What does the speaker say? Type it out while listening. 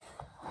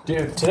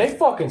Dude, today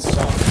fucking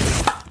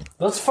sucks.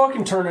 Let's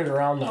fucking turn it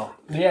around, though.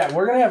 Yeah,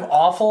 we're going to have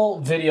awful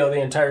video the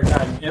entire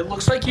time. It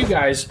looks like you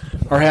guys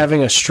are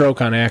having a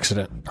stroke on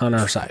accident on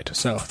our side.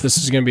 So this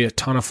is going to be a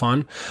ton of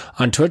fun.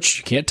 On Twitch,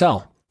 you can't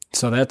tell.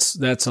 So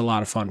that's a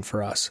lot of fun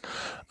for us.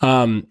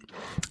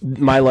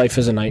 My life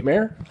is a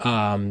nightmare.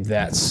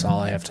 That's all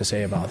I have to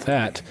say about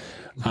that.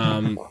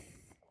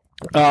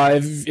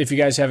 If you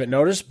guys haven't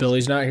noticed,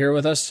 Billy's not here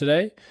with us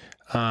today.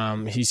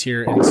 He's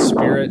here in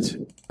spirit.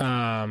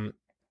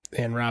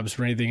 And Rob's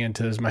breathing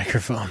into his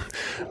microphone.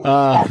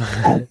 All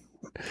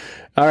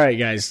right,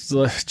 guys.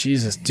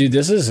 Jesus, dude,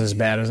 this is as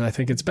bad as I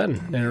think it's been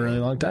in a really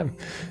long time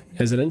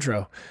as an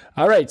intro.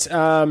 All right.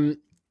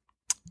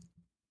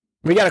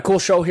 We got a cool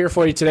show here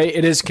for you today.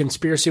 It is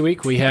Conspiracy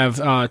Week. We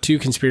have 2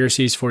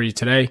 conspiracies for you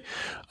today.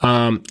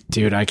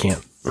 Dude, I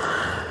can't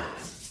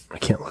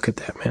look at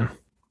that, man.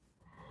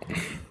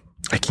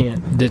 I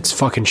can't. It's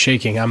fucking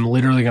shaking. I'm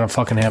literally going to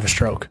fucking have a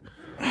stroke.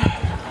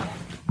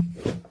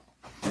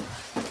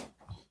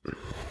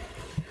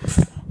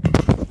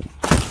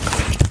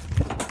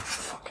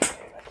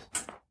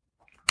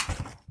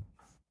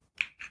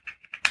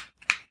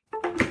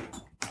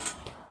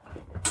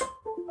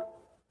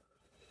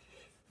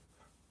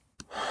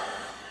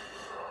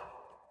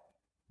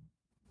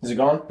 Is it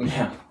gone?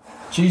 Yeah.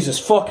 Jesus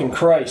fucking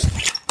Christ.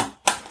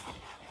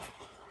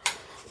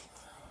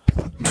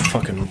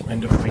 Fucking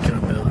end up waking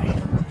up Billy.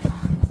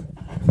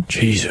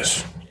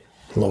 Jesus.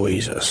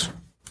 Louises.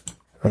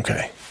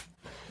 Okay.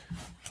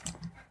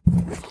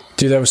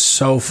 Dude, that was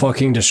so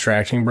fucking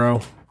distracting,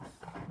 bro.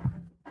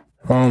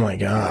 Oh my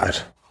God.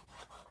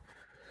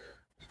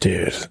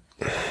 Dude.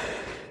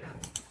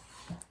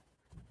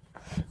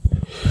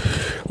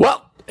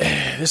 Well,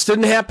 this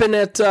didn't happen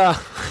at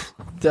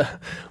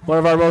one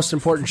of our most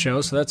important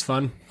shows, so that's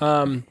fun.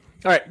 All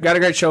right, got a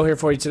great show here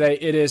for you today.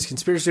 It is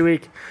Conspiracy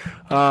Week.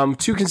 2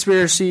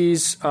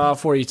 conspiracies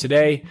for you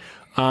today.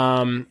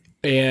 Yep.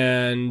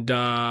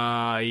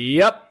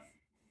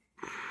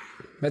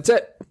 That's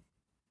it.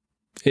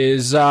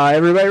 Is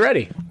everybody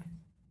ready?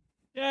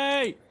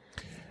 Yay!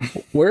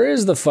 Where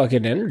is the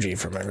fucking energy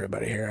from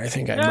everybody here? I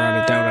think I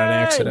brought it down on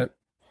accident.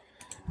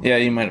 Yeah,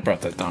 you might have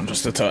brought that down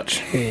just a touch.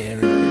 Hey,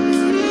 everybody.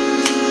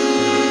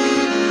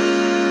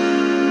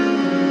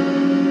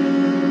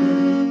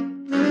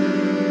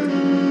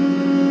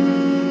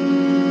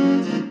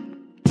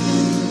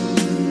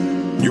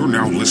 You're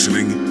now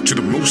listening to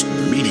the most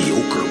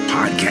mediocre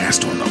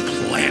podcast on the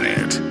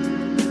planet.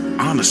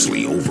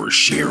 Honestly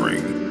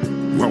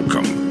oversharing.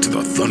 Welcome to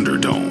the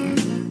Thunderdome,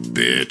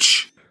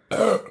 bitch.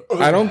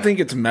 I don't think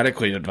it's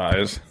medically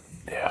advised.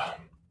 Yeah.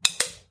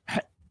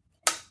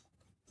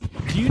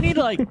 Do you need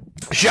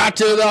Shot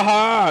to the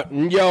heart,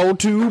 yo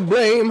to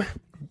blame. Do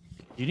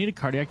you need a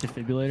cardiac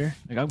defibrillator?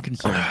 I'm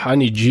concerned. I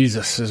need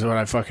Jesus is what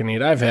I fucking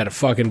need. I've had a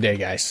fucking day,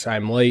 guys.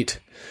 I'm late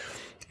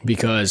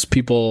because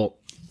people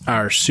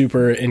are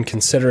super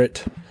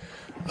inconsiderate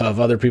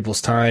of other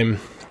people's time,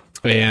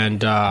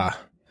 and I'm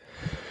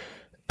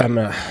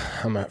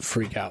gonna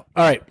freak out.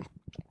 All right.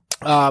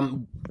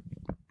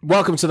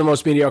 Welcome to the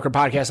most mediocre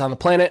podcast on the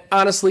planet.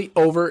 Honestly,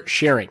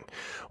 oversharing.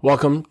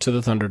 Welcome to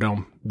the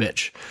Thunderdome,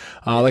 bitch.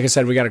 Like I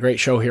said, we got a great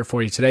show here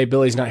for you today.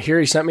 Billy's not here.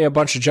 He sent me a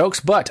bunch of jokes,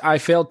 but I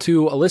failed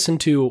to listen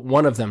to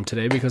one of them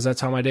today because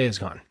that's how my day has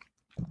gone.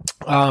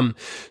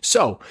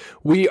 So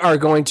we are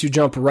going to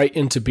jump right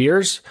into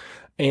beers,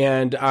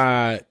 and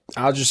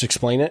I'll just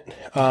explain it.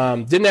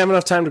 Didn't have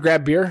enough time to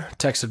grab beer.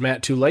 Texted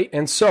Matt too late,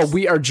 and so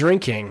we are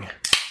drinking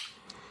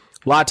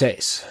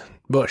lattes,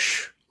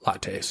 Busch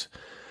lattes.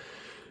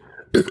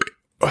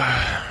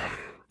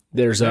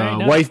 There's a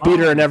wife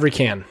beater in every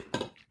can.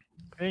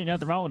 There ain't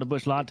nothing wrong with a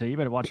Busch latte. You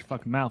better watch your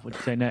fucking mouth. What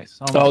you say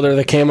next? Oh, they're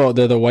the camo.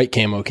 They're the white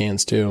camo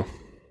cans too.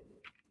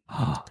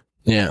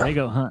 Yeah. There you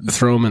go hunting.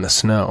 Throw them in the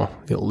snow.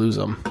 You'll lose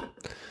them.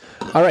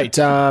 All right,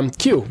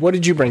 Q. What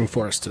did you bring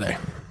for us today?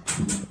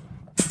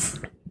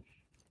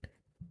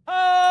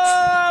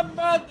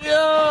 About the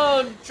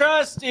old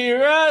trusty,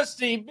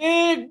 rusty,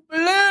 big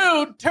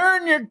blue.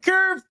 Turn your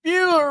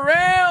curfew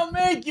around,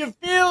 make you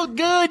feel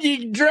good.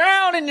 You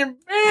drown in your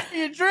beer,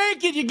 you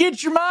drink it, you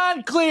get your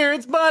mind clear.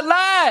 It's Bud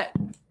Light.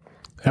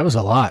 That was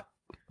a lot.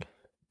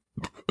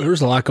 There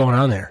was a lot going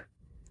on there.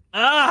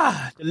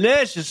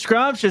 Delicious,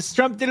 scrumptious,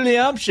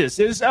 strumptiddly-umptious.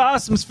 It's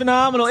awesome, it's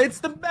phenomenal. It's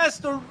the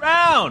best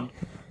around.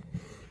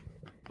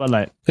 Bud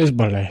Light. It's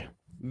Bud Light.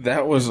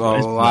 That was a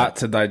lot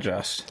to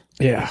digest.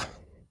 Yeah.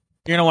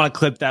 You're going to want to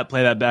clip that,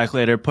 play that back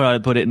later,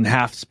 put it in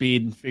half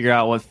speed and figure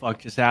out what the fuck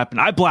just happened.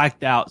 I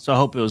blacked out, so I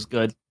hope it was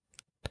good.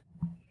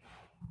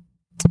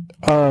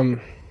 I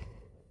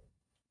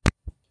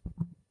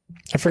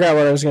forgot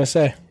what I was going to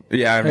say.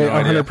 Yeah, I have no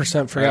idea.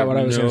 100% forgot what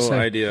I was going to say. No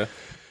idea.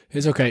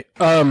 It's okay.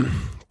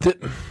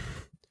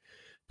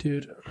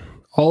 Dude,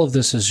 all of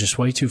this is just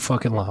way too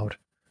fucking loud.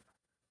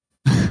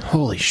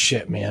 Holy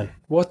shit, man.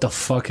 What the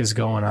fuck is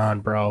going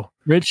on, bro?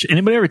 Rich,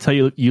 anybody ever tell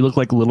you you look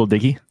like Little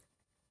Dicky?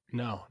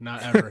 No,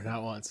 not ever.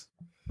 Not once.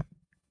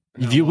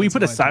 If we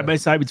put a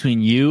side-by-side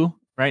between you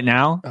right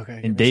now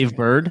and Dave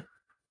Bird,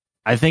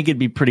 I think it'd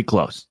be pretty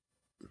close.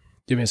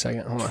 Give me a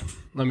second. Hold on.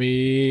 Let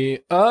me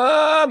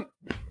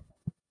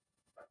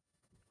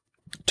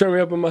turn me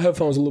up on my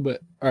headphones a little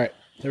bit. All right,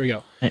 there we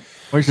go. Hey,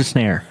 where's the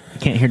snare? I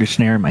can't hear the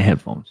snare in my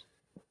headphones.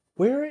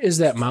 Where is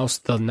that mouse?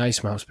 The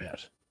nice mouse pad?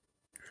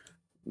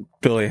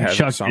 Billy has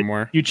it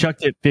somewhere. You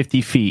chucked it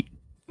 50 feet.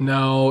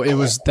 No,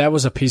 that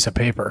was a piece of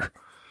paper.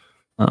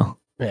 Oh,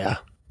 yeah,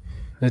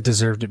 it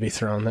deserved to be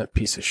thrown. That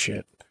piece of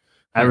shit.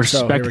 I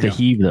respect the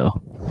heave though.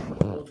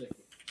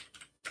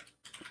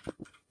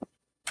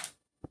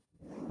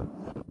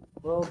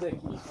 Well, Dickie.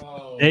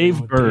 Oh,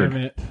 Dave Bird.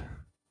 Damn it.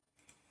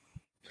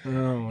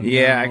 Oh,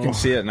 Yeah, no. I can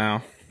see it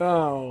now.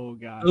 Oh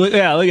god. Look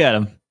at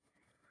him.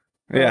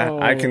 Yeah,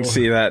 I can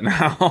see that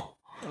now.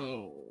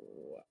 Oh,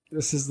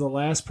 this is the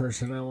last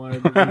person I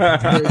wanted to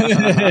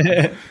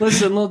be.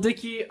 Listen, little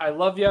Dickie, I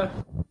love you.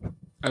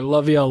 I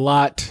love you a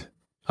lot.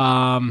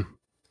 Here,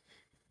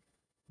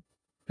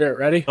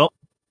 ready? Oh,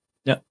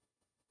 yeah.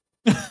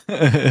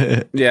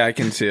 Yeah, I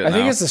can see it. I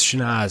think now. it's the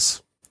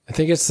schnoz. I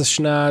think it's the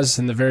schnoz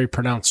and the very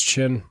pronounced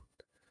chin.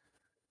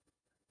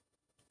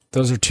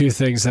 Those are two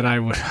things that I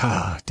would.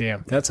 Oh,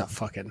 damn, that's a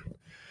fucking.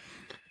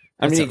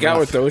 I mean, that's he a got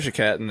rough- with Doja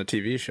Cat in the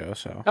TV show,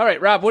 so. All right,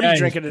 Rob, what are you Yeah,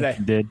 drinking today?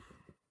 Did.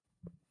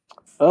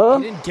 He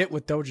didn't get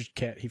with Doja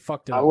Cat. He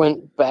fucked it I up.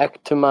 went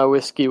back to my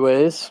whiskey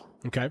ways,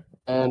 Okay.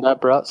 and I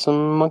brought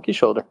some monkey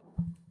shoulder.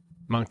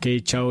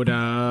 Monkey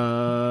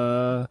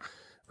Choda.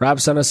 Rob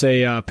sent us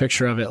a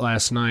picture of it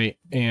last night,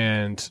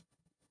 and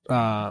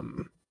Rob,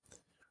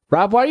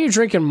 why are you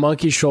drinking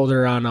Monkey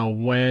Shoulder on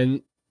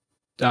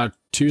a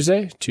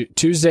Tuesday?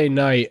 Tuesday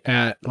night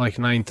at like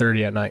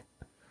 9:30 at night?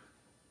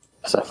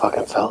 Because I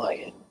fucking felt like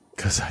it.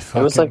 Because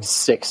It was like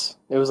 6.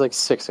 It was like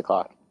 6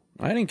 o'clock.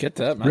 I didn't get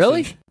that message.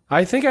 really.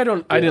 I think I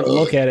didn't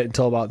look at it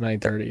until about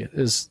 9:30.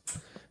 Is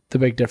the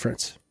big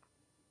difference?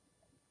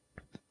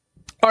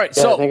 All right,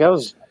 Yeah, so I think I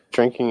was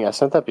drinking. I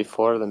sent that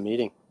before the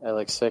meeting at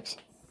like 6.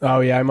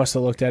 oh yeah, I must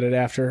have looked at it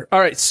after. All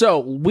right, so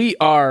we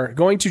are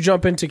going to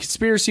jump into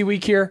Conspiracy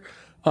Week here.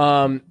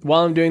 While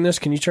I'm doing this,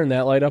 can you turn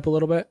that light up a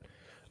little bit?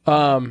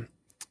 And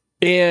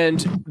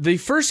the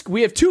first,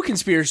 we have 2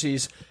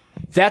 conspiracies.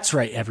 That's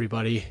right,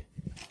 everybody.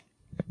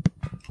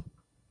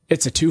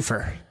 It's a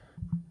twofer.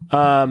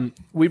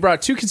 We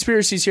brought 2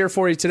 conspiracies here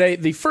for you today.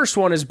 The first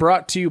one is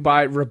brought to you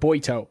by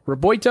Roboito.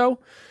 Roboito,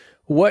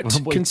 what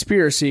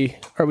conspiracy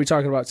are we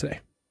talking about today?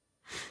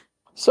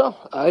 So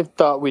I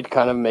thought we'd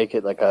kind of make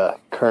it like a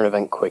current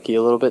event quickie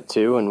a little bit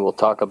too, and we'll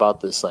talk about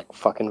this like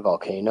fucking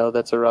volcano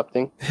that's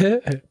erupting.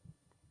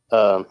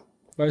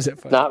 Why is it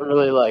funny? Not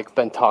really like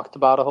been talked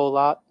about a whole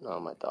lot. Oh,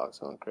 my dog's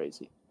going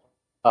crazy.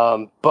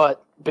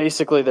 But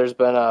basically there's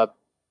been a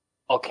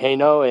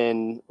volcano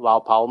in La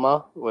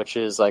Palma, which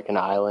is like an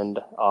island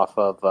off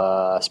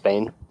of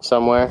Spain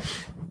somewhere.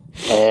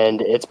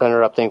 And it's been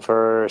erupting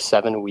for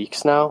 7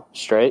 weeks now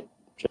straight,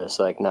 just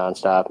like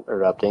nonstop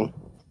erupting.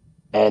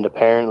 And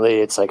apparently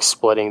it's like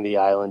splitting the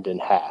island in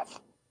half.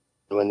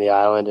 And when the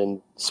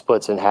island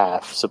splits in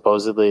half,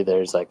 supposedly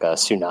there's like a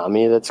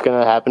tsunami that's going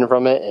to happen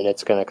from it, and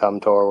it's going to come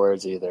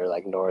towards either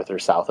like North or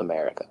South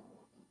America.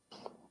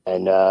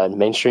 And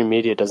mainstream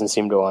media doesn't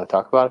seem to want to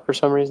talk about it for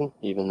some reason,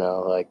 even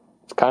though like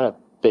it's kind of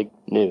big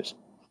news.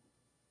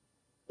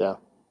 So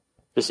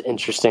just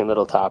interesting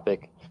little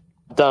topic.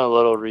 I've done a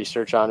little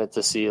research on it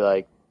to see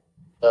like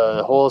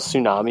the whole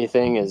tsunami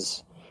thing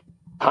is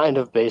kind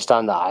of based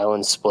on the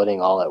island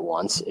splitting all at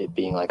once, it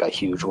being like a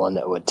huge one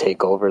that would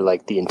take over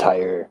like the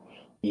entire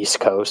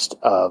east coast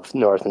of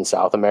North and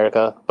South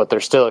America, but they're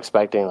still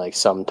expecting like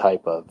some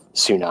type of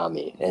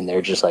tsunami, and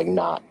they're just like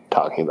not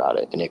talking about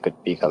it, and it could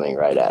be coming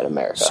right at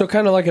America. So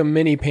kind of like a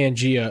mini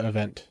Pangea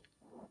event.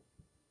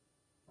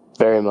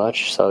 Very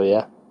much so,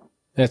 yeah.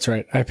 That's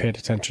right. I paid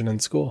attention in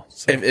school.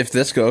 So. If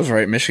this goes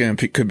right, Michigan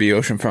could be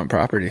oceanfront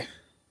property.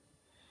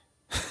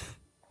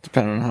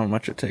 Depending on how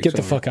much it takes. Get the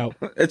over. fuck out.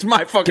 It's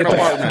my fucking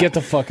apartment. Get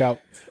the fuck out.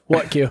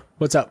 What, Q?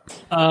 What's up?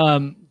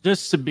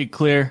 Just to be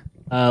clear,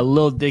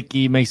 Lil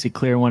Dicky makes it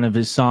clear in one of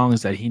his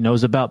songs that he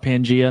knows about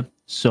Pangea.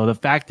 So the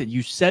fact that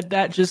you said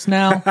that just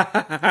now,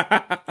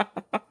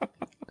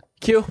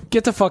 Q,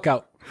 get the fuck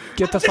out.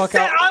 Get the fuck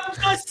out. I'm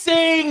just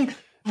saying.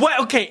 What?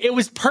 Okay, it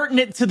was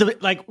pertinent to the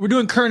like. We're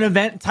doing current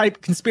event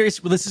type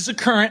conspiracy. Well, this is a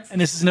current, and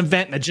this is an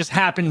event that just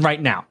happened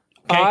right now.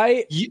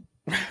 Okay?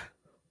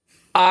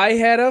 I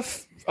had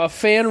a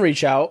fan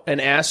reach out and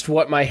asked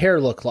what my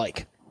hair looked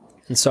like,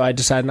 and so I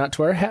decided not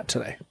to wear a hat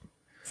today.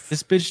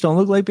 this bitch don't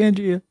look like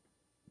Pangea.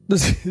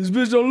 This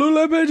bitch don't look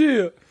like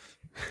Pangea.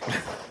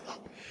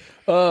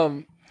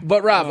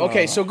 But Rob,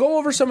 okay, so go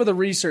over some of the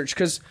research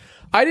because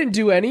I didn't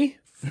do any,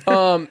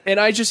 and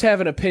I just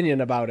have an opinion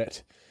about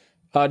it.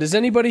 Does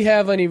anybody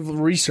have any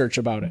research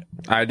about it?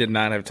 I did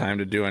not have time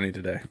to do any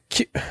today.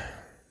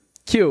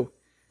 Q,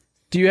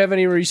 do you have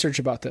any research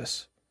about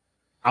this?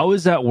 I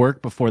was at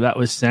work before that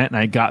was sent, and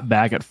I got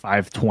back at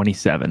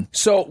 5:27.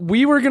 So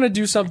we were going to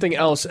do something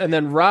else, and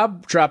then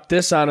Rob dropped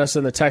this on us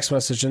in the text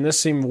message, and this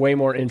seemed way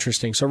more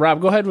interesting. So, Rob,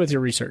 go ahead with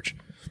your research.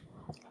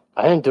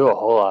 I didn't do a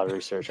whole lot of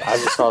research. I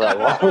just saw that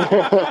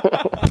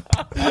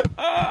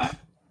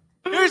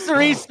one. Here's the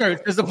research.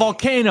 There's a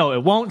volcano.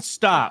 It won't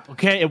stop.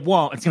 Okay, it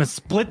won't. It's gonna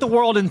split the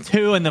world in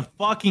two, and the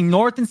fucking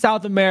North and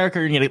South America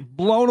are gonna get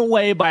blown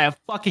away by a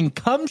fucking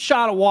cum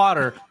shot of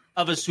water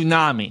of a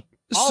tsunami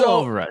all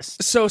over us.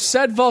 So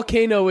said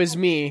volcano is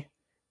me,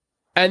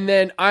 and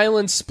then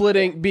island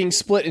being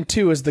split in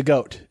two is the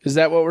goat. Is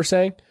that what we're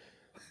saying?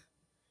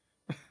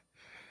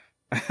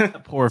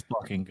 That poor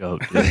fucking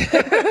goat. Dude.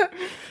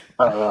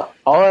 I don't know.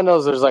 All I know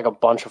is there's like a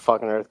bunch of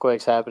fucking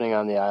earthquakes happening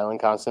on the island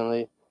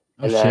constantly.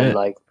 And then, shit.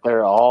 like,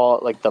 they're all,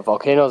 like, the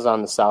volcano's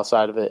on the south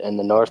side of it, and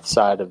the north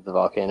side of the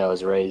volcano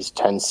has raised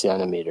 10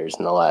 centimeters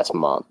in the last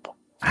month.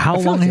 How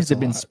feel long like has that's it a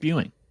been lot.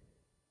 spewing?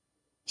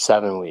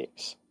 7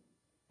 weeks.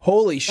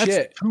 Holy That's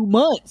shit. 2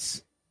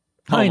 months.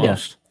 Kinda.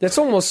 Almost. That's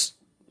almost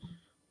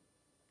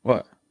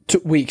What?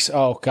 2 weeks.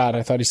 Oh, God,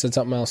 I thought he said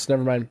something else.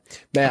 Never mind.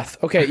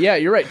 Math. Okay, yeah,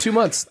 you're right. 2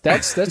 months.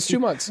 That's 2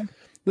 months.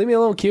 Leave me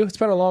alone, Q. It's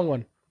been a long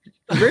one.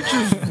 Rich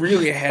has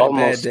really had a bad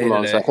Almost day 2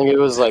 months. today. I think it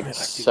was, like,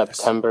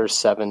 September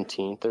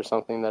 17th or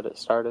something that it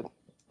started.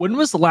 When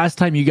was the last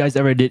time you guys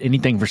ever did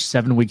anything for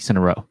 7 weeks in a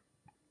row?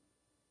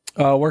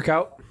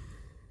 Workout.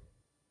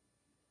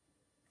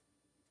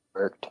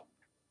 Worked.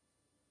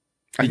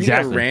 I think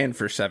Exactly. I ran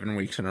for 7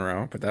 weeks in a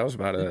row, but that was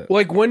about it.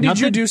 Like, when did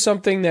you Nothing? do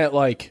something that,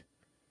 like,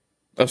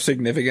 Of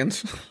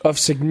significance. of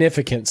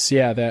significance?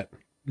 Yeah, that.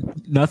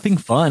 Nothing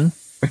fun.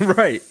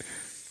 Right.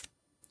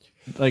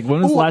 Like,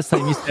 when was the last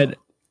time you said,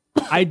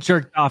 I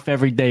jerked off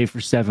every day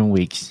for 7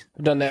 weeks?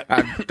 I've done that.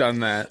 I've done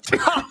that.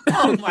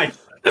 Oh my.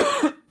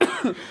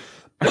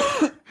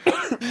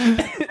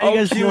 Oh,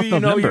 guys Q, feel you know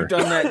November? you've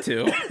done that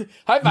too.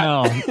 High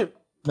five. No.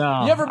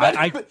 No. You ever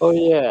been? Oh,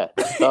 yeah.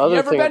 The other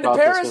ever thing been to about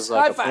Paris? this was,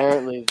 like, High five.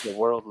 apparently the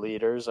world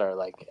leaders are,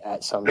 like,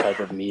 at some type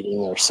of meeting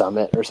or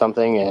summit or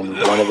something, and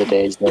one of the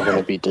days they're going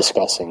to be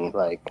discussing,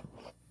 like,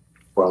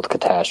 world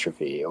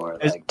catastrophe or,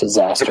 like,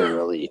 disaster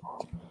relief.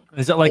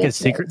 Is it like a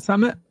secret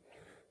summit?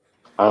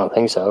 I don't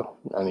think so.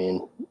 I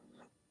mean,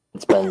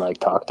 it's been, like,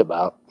 talked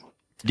about.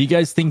 Do you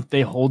guys think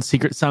they hold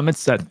secret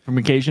summits from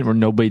occasion where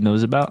nobody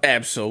knows about?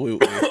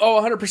 Absolutely.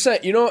 Oh,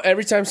 100%. You know,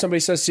 every time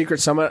somebody says Secret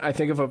Summit, I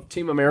think of a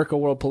Team America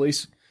World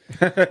Police.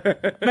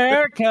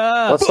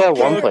 America. What's that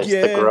one place?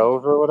 Again. The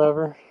Grove or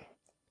whatever?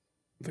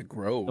 The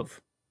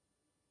Grove.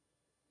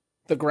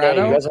 The Yeah,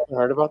 Grotto. you guys haven't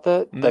heard about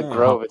that? The No.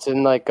 Grove. It's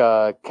in like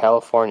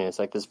California. It's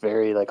like this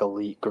very like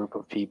elite group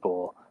of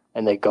people,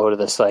 and they go to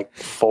this like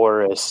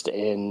forest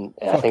in.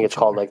 I think it's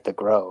called like the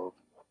Grove,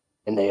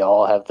 and they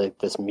all have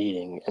this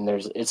meeting. And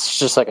it's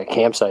just like a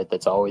campsite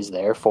that's always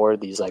there for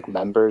these like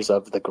members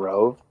of the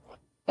Grove,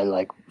 and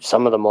like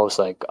some of the most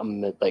like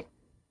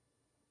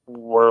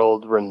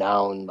world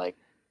renowned like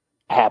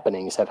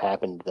happenings have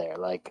happened there.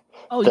 Like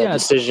Oh, the yeah.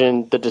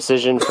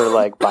 decision for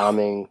like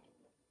bombing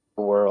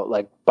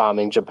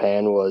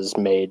Japan was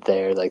made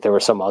there. Like there were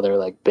some other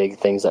like big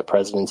things that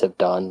presidents have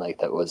done like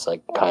that was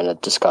like kind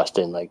of discussed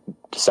and like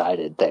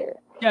decided there.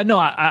 Yeah, no,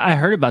 I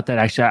heard about that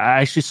actually.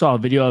 I actually saw a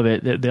video of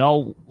it. They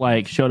all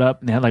like showed up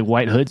and they had like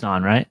white hoods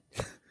on, right?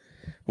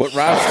 What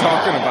Rob's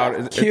talking about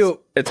is Cute.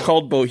 it's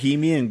called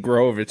Bohemian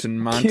Grove. It's in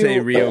Monte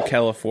Cute. Rio,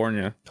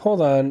 California.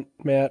 Hold on,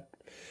 Matt.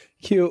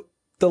 Q.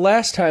 The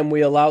last time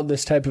we allowed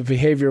this type of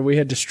behavior, we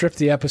had to strip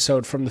the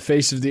episode from the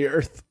face of the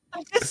earth.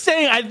 I'm just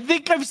saying, I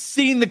think I've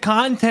seen the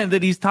content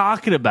that he's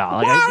talking about.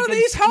 Like, I Why think are I've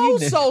these seen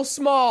hoes it. so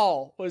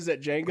small? What is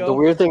it, Django? The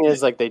weird thing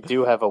is like they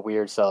do have a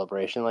weird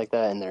celebration like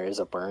that, and there is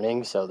a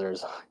burning, so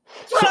there's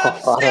a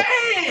lot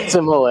of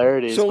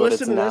similarities. So but listen it's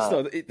to this not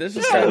though. This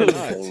is the kind of same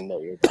nuts. thing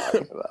that you're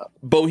talking about. I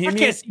Bohemian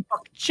can't see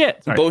fucking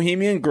shit. Sorry.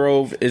 Bohemian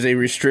Grove is a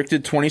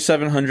restricted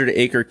 2,700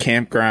 acre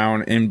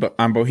campground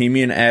on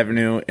Bohemian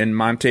Avenue in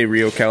Monte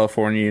Rio,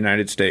 California,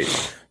 United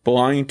States,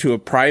 belonging to a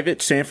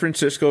private San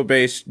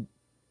Francisco-based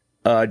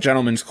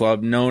gentlemen's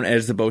club known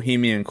as the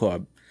Bohemian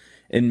Club.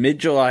 In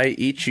mid-July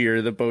each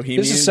year, the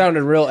This is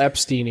sounding real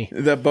Epstein-y.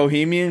 the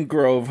Bohemian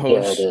Grove Yeah,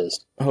 it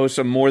is. hosts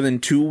a more than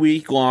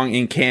 2-week-long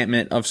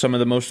encampment of some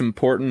of the most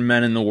important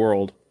men in the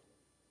world.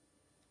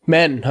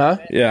 Men, huh?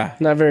 Yeah,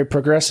 Not a very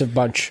progressive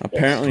bunch.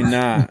 apparently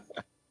not.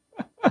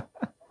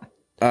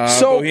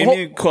 So,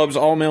 Bohemian Club's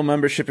all-male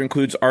membership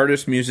includes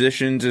artists,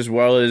 musicians, as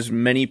well as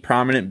many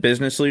prominent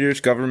business leaders,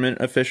 government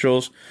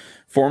officials,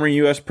 former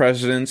U.S.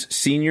 presidents,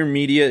 senior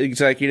media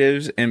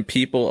executives, and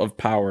people of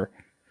power.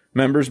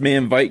 Members may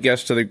invite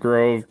guests to the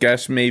Grove.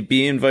 Guests may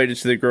be invited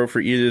to the Grove for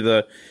either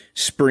the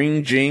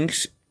Spring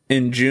Jinx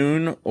in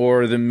June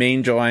or the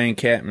main July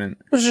encampment.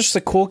 It was just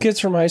the cool kids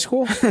from high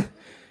school.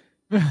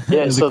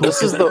 Yeah, so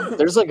this is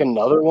there's like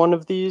another one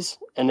of these,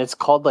 and it's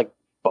called like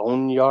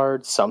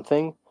Boneyard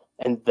something.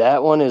 And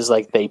that one is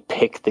like they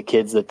pick the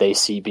kids that they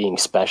see being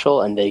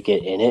special and they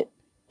get in it,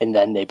 and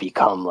then they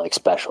become like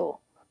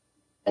special.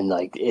 And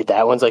like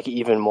that one's like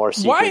even more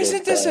secretive. Why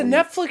isn't this a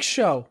Netflix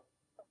show?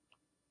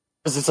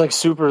 Because it's like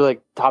super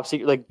like top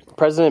secret. Like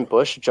President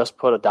Bush just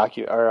put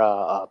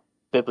a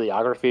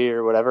bibliography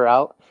or whatever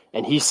out,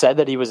 and he said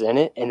that he was in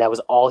it, and that was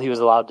all he was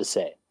allowed to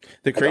say.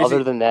 The Like, crazy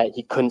other than that,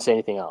 he couldn't say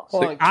anything else.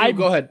 Hold on, Q,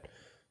 go ahead.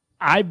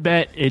 I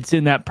bet it's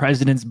in that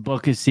president's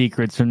book of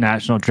secrets from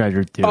National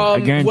Treasure too. I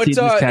guarantee these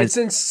guys. It's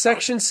in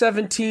section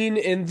 17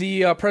 in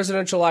the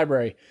presidential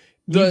library.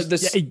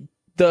 The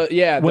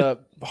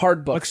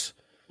hard books.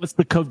 What's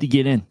the code to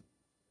get in?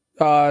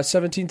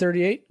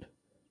 1738.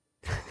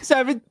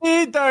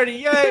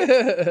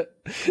 1738.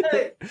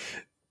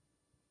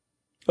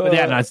 But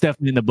yeah, no, it's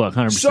definitely in the book.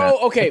 100%.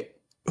 So okay,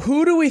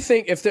 who do we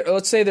think if there?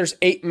 Let's say there's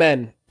 8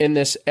 men in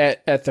this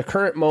at the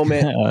current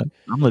moment.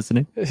 I'm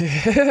listening.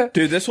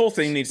 Dude, this whole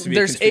thing needs to be.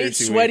 There's 8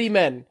 conspiracy sweaty week.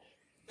 men,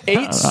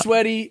 8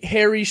 sweaty,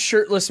 hairy,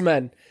 shirtless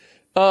men.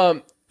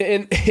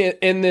 In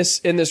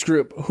this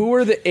group, who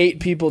are the 8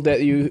 people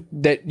that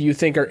you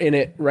think are in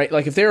it? Right,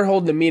 like if they were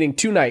holding a meeting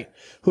tonight,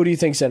 who do you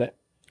think's in it?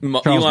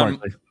 Charles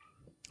Barkley.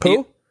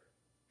 Who?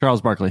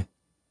 Charles Barkley.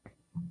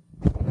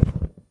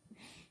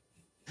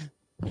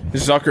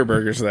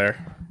 Zuckerberg is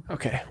there.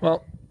 Okay,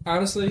 well,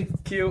 honestly,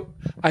 Q,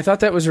 I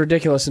thought that was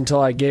ridiculous until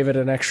I gave it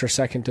an extra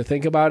second to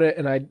think about it,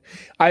 and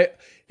I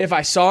if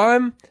I saw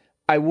him,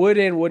 I would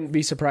and wouldn't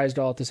be surprised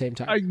all at the same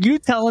time. Are you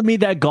telling me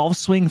that golf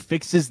swing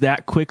fixes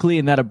that quickly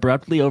and that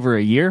abruptly over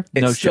a year?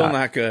 It's No still shot.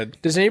 not good.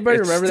 Does anybody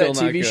It's remember that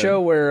still not TV good.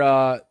 show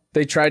where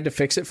they tried to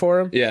fix it for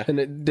him? Yeah. and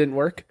it didn't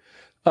work.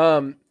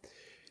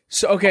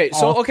 So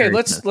All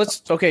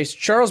let's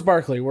Charles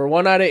Barkley. We're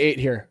 1 out of 8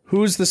 here.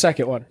 Who's the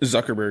second one?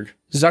 Zuckerberg.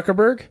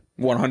 Zuckerberg.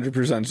 100%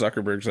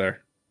 Zuckerberg's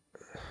there.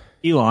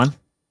 Elon.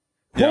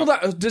 Hold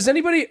on. Does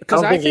anybody?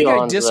 Because I I don't think think I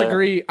Elon's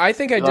disagree. I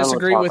think I Elon would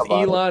disagree talk with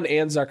about it. Elon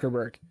and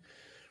Zuckerberg.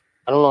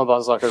 I don't know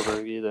about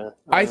Zuckerberg either.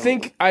 I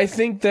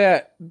think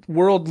that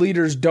world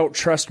leaders don't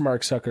trust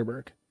Mark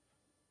Zuckerberg.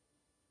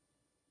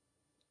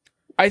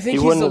 I think He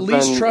he's the wouldn't have been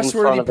least in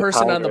trustworthy front of the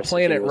person on the Congress if he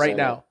planet was right in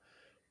now.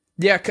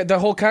 Yeah, the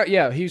whole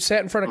he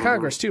sat in front of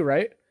Congress too,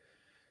 right?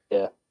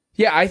 Yeah.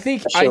 Yeah, I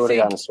think That shit would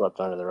have gotten swept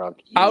under the rug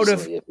out of-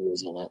 easily if he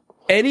was in it.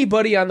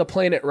 anybody on the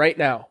planet right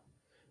now,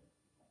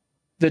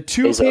 the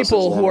 2 Bezos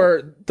people is who in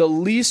are the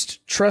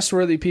least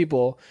trustworthy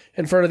people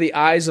in front of the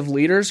eyes of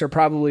leaders are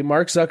probably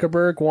Mark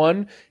Zuckerberg,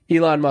 1,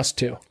 Elon Musk,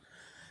 2.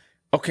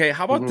 Okay,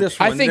 how about this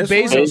one? I think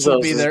This one- Bezos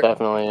would be is there.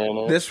 definitely in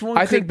it. This one,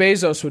 I think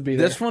Bezos would be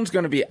there. this one's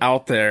going to be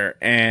out there,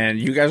 and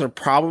you guys are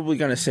probably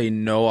going to say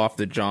no off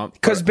the jump.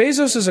 Because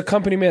Bezos is a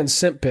company man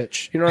simp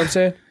bitch. You know what I'm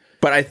saying?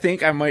 But I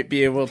think I might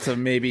be able to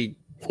maybe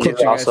He's get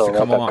you guys also to like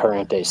come a along.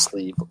 current day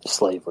slave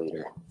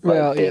leader.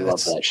 Well, Like, they yeah, love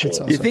that's- that shit. that's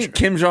You also think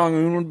Kim Jong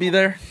Un would be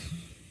there?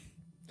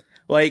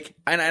 Like,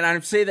 and I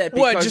say that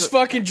because What, just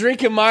fucking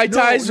drinking Mai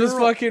Tais no, with no.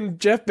 fucking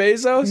Jeff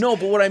Bezos? no,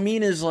 but what I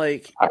mean is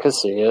like I could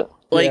see it.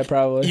 Yeah,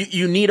 probably.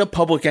 you need a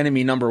public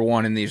enemy number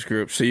 1 in these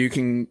groups, so you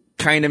can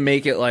kind of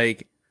make it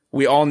like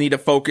we all need to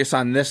focus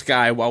on this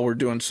guy while we're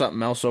doing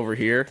something else over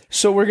here.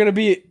 So we're going to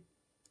be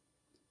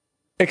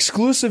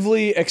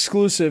exclusively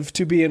exclusive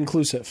to be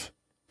inclusive.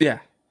 Yeah.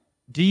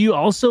 Do you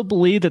also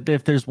believe that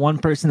if there's one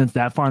person that's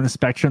that far on the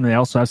spectrum, they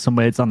also have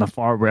somebody that's on the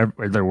far where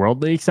they're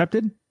worldly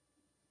accepted?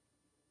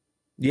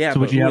 Yeah, So but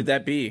would you who have- would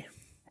that be?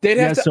 They'd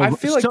have to. so, I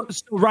feel like so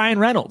Ryan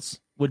Reynolds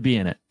would be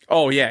in it.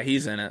 Oh, yeah,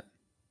 he's in it.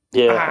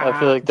 Yeah, I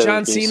feel like there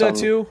John would be Cena some-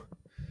 too.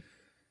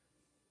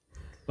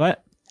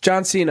 What?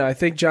 John Cena. I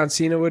think John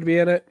Cena would be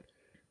in it.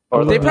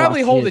 Or They the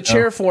probably Rock. hold a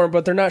chair for him,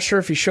 but they're not sure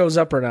if he shows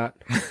up or not.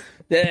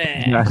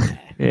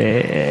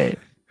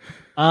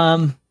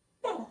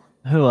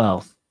 Who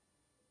else?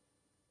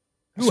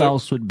 Who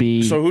else would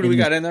be? So who do we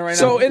got in there right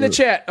So now? in the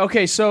chat,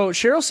 okay. So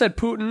Cheryl said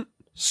Putin,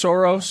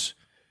 Soros,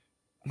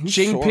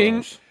 Jinping.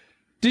 Soros?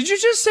 Did you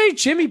just say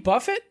Jimmy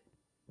Buffett?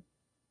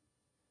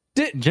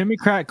 Jimmy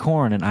Crack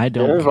Corn, and I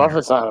don't. Jimmy care.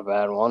 Buffett's not a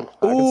bad one.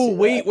 I can Ooh, see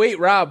wait, that. wait,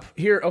 Rob.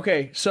 Here,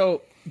 okay.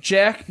 So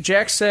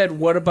Jack said,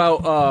 what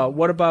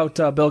about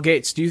Bill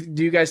Gates? Do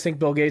you guys think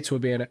Bill Gates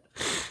would be in it?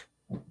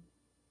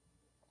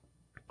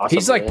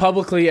 He's like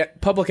Possibly.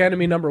 public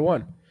enemy number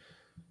 1.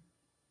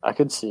 I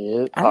could see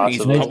it. I don't think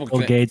he's Possibly. public-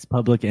 Bill Gates,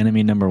 public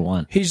enemy number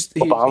 1. He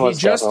Obama's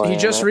just definitely in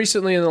it.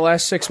 recently in the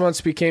last 6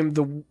 months became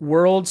the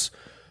world's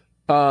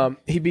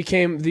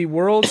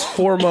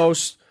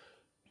foremost.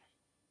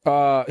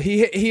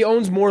 He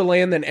owns more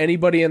land than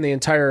anybody in the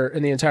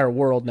entire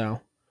world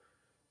now.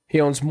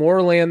 He owns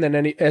more land than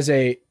any as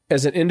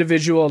an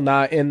individual,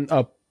 not in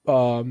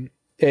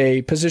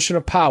a position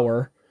of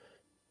power.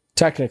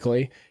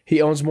 Technically,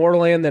 he owns more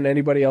land than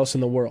anybody else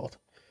in the world,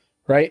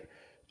 right?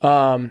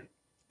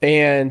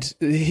 And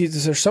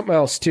there's something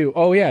else too.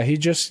 Oh yeah, he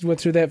just went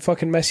through that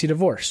fucking messy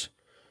divorce.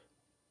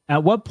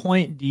 At what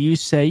point do you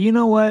say, you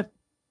know what?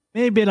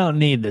 Maybe I don't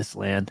need this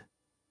land.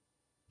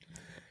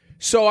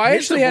 So I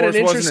His actually had an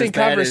divorce wasn't interesting as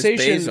bad as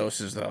conversation.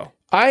 Bezos's, though.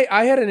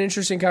 I had an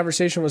interesting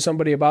conversation with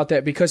somebody about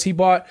that because he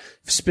bought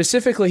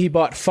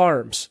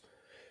farms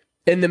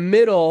in the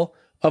middle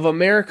of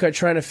America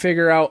trying to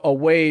figure out a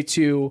way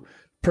to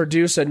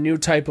produce a new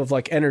type of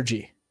like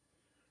energy.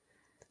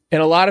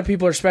 And a lot of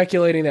people are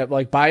speculating that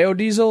like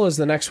biodiesel is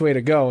the next way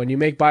to go, and you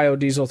make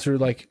biodiesel through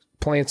like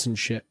plants and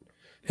shit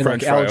and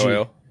French like fry algae.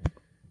 oil.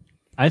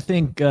 I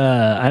think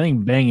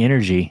Bang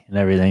Energy and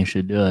everything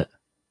should do it.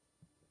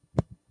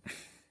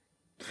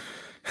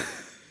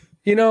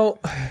 You know,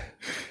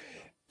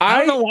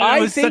 don't know why that I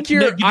was think such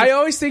negative- I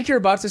always think you're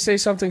about to say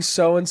something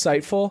so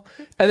insightful,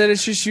 and then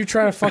it's just you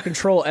trying to fucking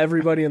troll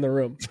everybody in the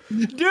room.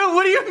 Dude,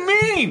 what do you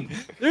mean?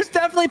 There's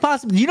definitely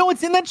possible. You know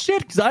what's in that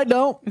shit? Because I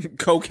don't.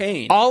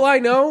 Cocaine. All I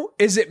know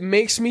is it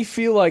makes me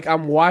feel like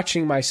I'm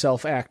watching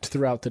myself act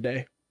throughout the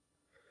day.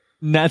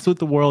 And that's what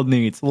the world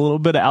needs. A little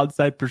bit of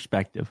outside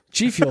perspective.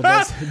 G Fuel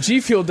does. G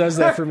Fuel does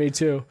that for me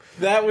too.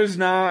 That was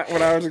not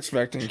what I was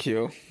expecting,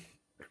 Q.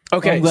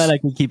 Okay, I'm glad I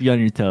can keep you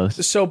on your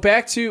toes. so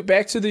back to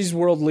these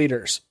world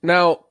leaders.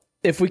 Now,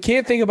 if we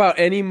can't think about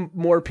any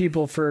more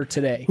people for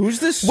today, Who's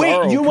this Wait,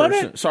 Sorrow you wanna-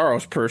 person?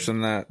 Sorrows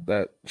person that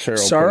Cheryl.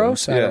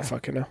 Soros? put in? I Yeah. don't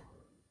fucking know.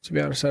 To be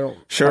honest, I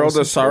don't. Cheryl, honestly,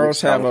 does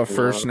Soros have a Honestly,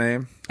 first no.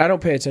 name? I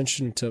don't pay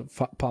attention to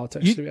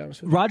politics. To be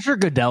honest with you. Roger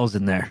Goodell's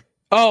in there.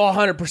 Oh,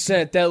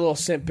 100%. That little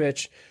simp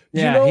bitch.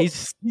 Yeah, you know,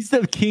 he's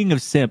the king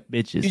of simp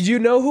bitches. You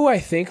know who I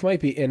think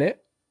might be in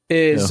it?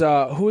 Is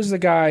who is the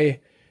guy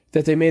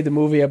that they made the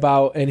movie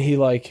about, and he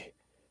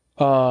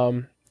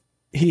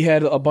he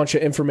had a bunch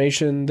of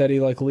information that he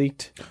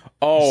leaked.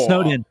 Oh,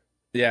 Snowden.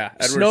 Yeah,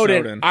 Edward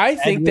Snowden. I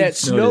think Edward that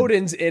Snowden.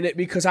 Snowden's in it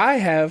because I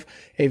have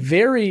a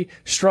very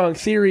strong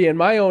theory in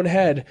my own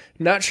head.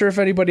 Not sure if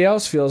anybody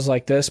else feels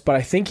like this, but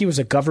I think he was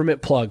a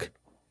government plug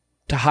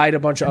to hide a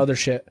bunch of other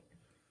shit.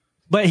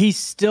 But he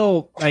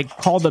still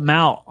called them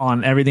out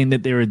on everything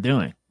that they were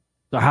doing.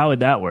 So how would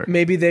that work?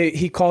 Maybe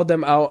he called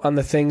them out on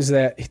the things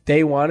that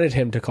they wanted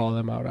him to call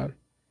them out on.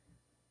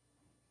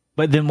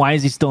 But then why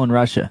is he still in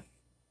Russia?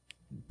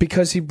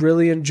 Because he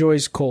really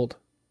enjoys cold.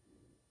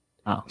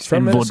 Oh, He's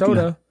from and vodka.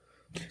 Minnesota.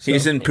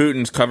 He's in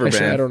Putin's cover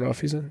Actually, I band. don't know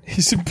if he's in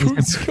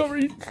Putin's cover.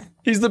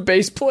 He's the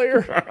bass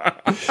player.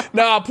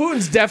 Nah,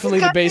 Putin's definitely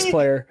the bass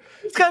player.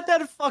 He's got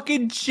that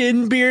fucking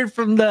chin beard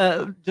from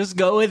the Just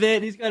Go With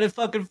It. He's got it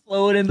fucking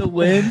flowing in the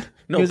wind.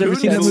 No, You guys ever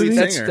Putin's seen that the lead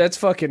movie? singer. That's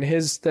fucking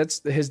his.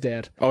 That's his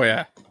dad. Oh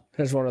yeah,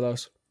 There's one of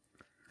those.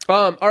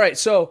 All right.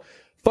 So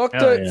fuck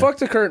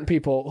the current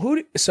people.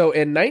 So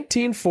in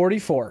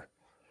 1944,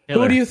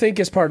 Hitler. who do you think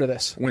is part of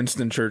this?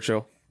 Winston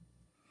Churchill,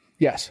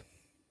 Yes.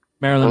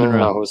 I Marilyn don't know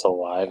Monroe. who's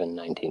alive in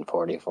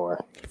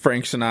 1944.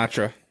 Frank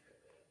Sinatra.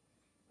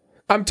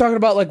 I'm talking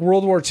about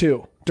World War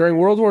II. During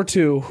World War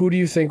II, who do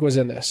you think was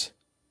in this?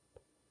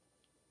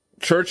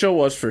 Churchill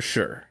was for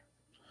sure.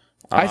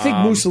 I think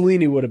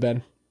Mussolini would have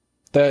been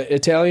the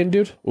Italian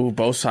dude. Ooh,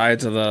 both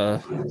sides of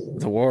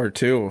the war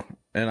too,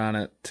 and on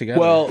it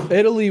together. Well,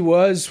 Italy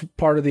was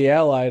part of the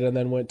Allied and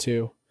then went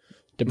to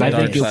the I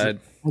dark think it's- side.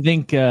 I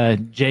think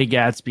Jay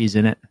Gatsby's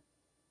in it.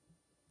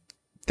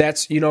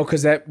 That's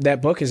because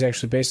that book is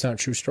actually based on a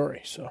true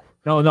story. So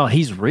No,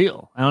 he's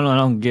real. I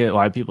don't get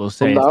why people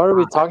say Now, it's are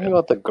we not. talking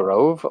about the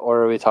Grove,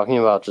 or are we talking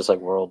about just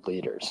world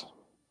leaders?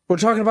 we're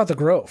talking about the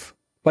Grove.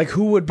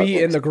 Who would be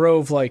in the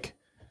Grove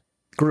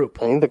group?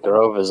 I think the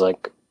Grove is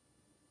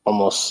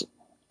almost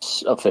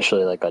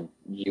officially a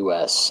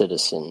U.S.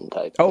 citizen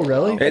type. Oh, thing.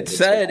 really? I don't think It it's,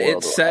 said. It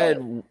worldwide.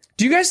 said.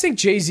 Do you guys think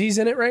Jay-Z's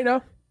in it right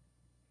now?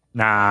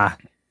 Nah.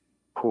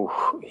 Ooh,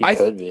 he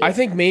could be. I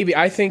think maybe.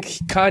 I think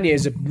Kanye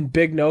is a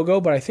big no-go,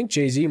 but I think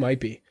Jay-Z might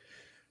be.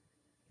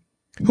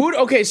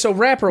 Okay, so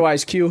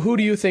rapper-wise, Q, who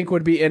do you think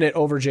would be in it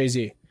over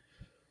Jay-Z?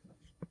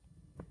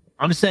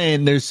 I'm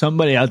saying there's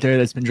somebody out there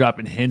that's been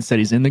dropping hints that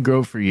he's in the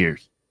Grove for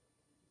years.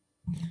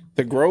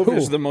 The Grove Who?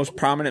 is the most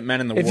prominent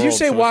men in the If world. you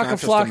say so it's Waka not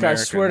just Flocka, I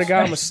swear to Americans. God,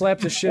 I'm going to slap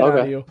the shit out of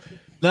Okay. you.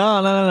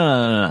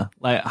 No.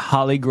 Like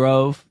Holly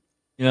Grove,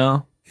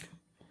 That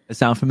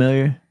sound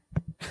familiar?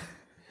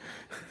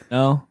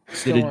 No? Did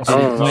Still a on don't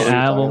know joint what you're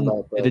album? talking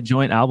about, Did a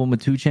joint album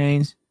with 2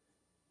 Chainz?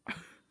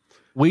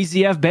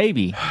 Weezy F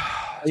Baby.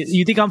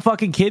 You think I'm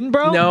fucking kidding,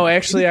 bro? No,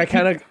 actually, I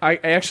kind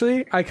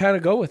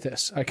of go with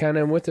this. I kind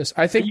of am with this.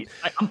 I think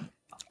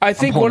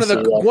one of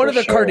the pulling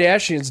for sure.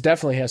 Kardashians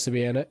definitely has to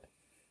be in it.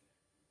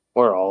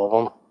 Or all of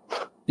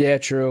them. Yeah,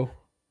 true.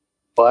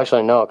 Well,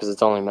 actually, no, because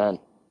it's only men.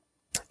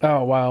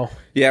 Oh wow,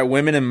 Yeah,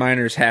 women and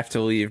minors have to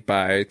leave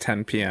by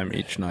 10 p.m.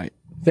 each night.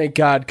 thank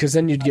God, because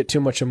then you'd get too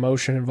much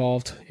emotion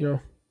involved.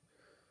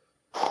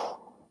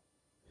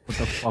 What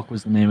the fuck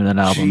was the name of that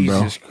album, bro?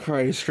 Jesus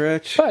Christ,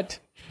 Rich. But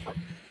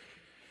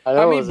know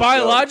I it mean, was a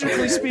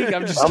biologically speaking,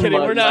 I'm just I'm kidding.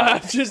 like We're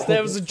not. that. Just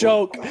that was a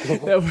joke.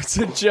 That was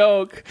a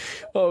joke.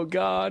 Oh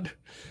God,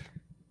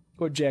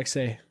 what'd Jack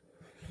say?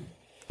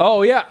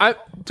 Oh yeah,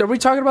 are we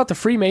talking about the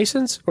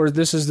Freemasons or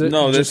this is the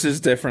No, this is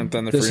different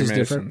than the This is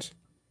Freemasons.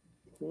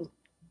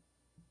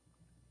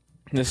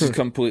 This is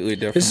completely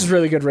different. This is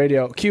really good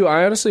radio. Q,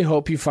 I honestly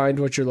hope you find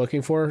what you're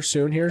looking for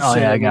soon here. Oh so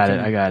yeah, I we got can-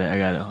 it. I got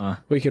it. Huh?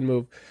 We can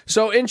move.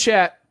 So in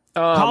chat,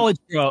 College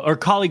Grove or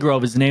Collie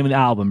Grove is the name of the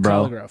album, bro.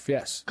 Telegraph,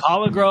 yes.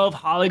 Collie Grove,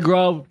 Holly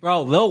Grove,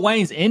 bro. Lil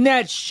Wayne's in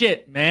that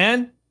shit,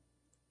 man.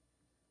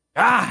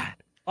 God,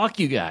 fuck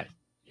you guys.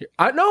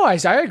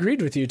 I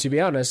agreed with you, to be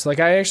honest.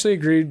 I actually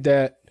agreed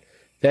that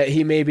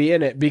he may be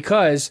in it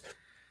because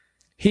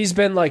he's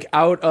been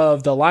out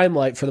of the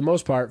limelight for the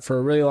most part for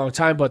a really long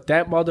time, but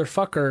that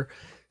motherfucker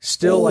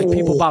still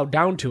people bow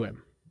down to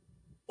him.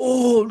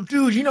 Oh,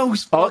 dude, you know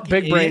who's Oh, fucking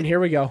big in brain, it? here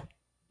we go.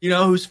 You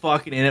know who's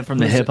fucking in it from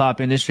the hip hop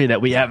industry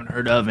that we haven't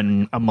heard of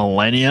in a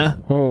millennia?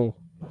 Oh.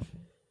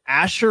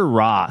 Asher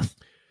Roth.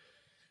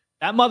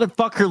 That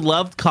motherfucker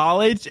loved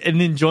college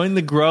and then joined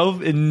the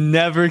Grove and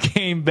never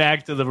came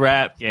back to the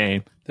rap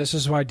game. This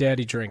is why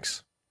Daddy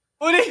drinks.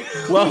 What do you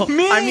Well,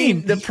 mean? I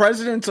mean, the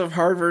presidents of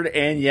Harvard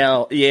and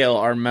Yale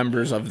are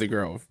members of the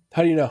Grove.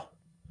 How do you know?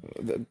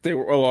 They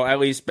were, well, at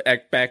least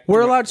back.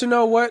 We're allowed to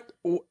know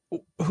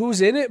who's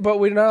in it, but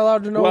we're not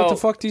allowed to know what the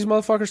fuck these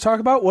motherfuckers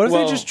talk about. What if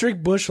they just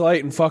drink Busch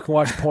Light and fucking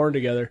watch porn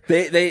together?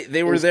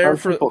 They were there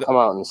for people come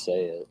out and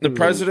say it. the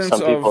presidents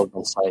Some people of have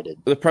been cited.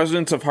 the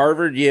presidents of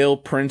Harvard, Yale,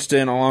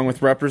 Princeton, along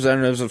with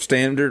representatives of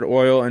Standard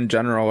Oil and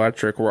General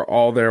Electric, were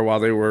all there while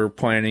they were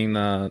planning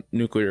the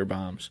nuclear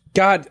bombs.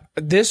 God,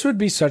 this would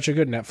be such a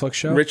good Netflix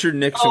show. Richard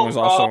Nixon was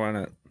also in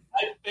it.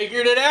 I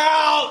figured it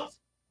out.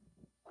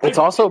 It's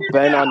also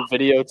been on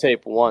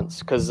videotape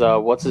once because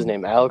what's his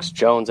name? Alex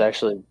Jones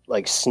actually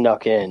like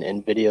snuck in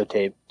and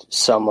videotaped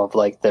some of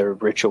like their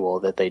ritual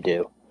that they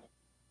do.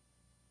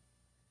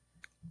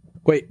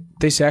 Wait,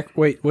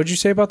 what'd you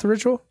say about the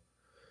ritual?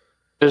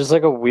 There's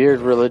like a weird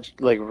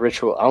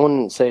ritual. I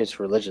wouldn't say it's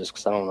religious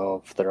because I don't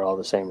know if they're all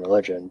the same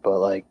religion, but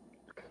like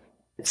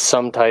it's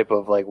some type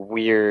of like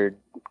weird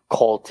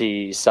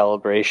culty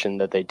celebration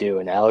that they do,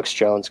 and Alex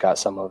Jones got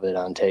some of it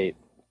on tape.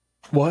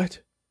 What?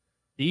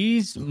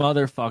 These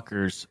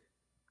motherfuckers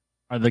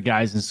are the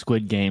guys in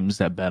Squid Games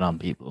that bet on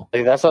people.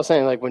 Like, that's what I'm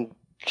saying. Like when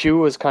Q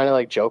was kind of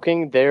like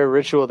joking, their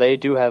ritual, they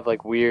do have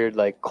like weird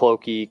like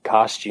cloaky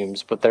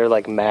costumes, but they're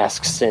like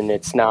masks, and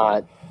it's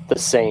not the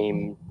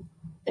same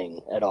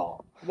thing at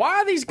all. Why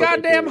are these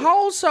What they goddamn do.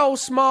 holes so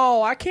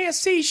small? I can't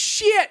see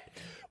shit.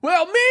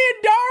 Well,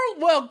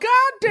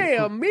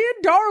 goddamn, me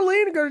and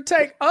Darlene are going to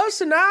take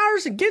us and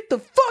ours and get the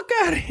fuck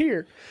out of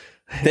here.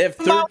 They have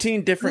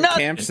 13 different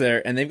camps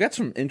there, and they've got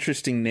some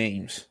interesting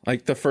names.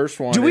 Like the first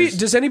one Do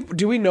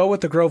we know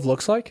what the Grove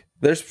looks like?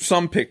 there's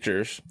some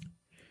pictures.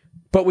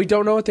 But we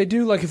don't know what they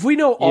do. Like, if we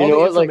know all You know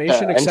the what, like, the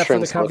information except for the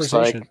entrance looks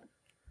conversation. like?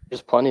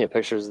 There's plenty of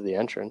pictures of the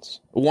entrance.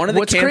 One of the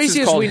What's camps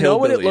crazy is called we know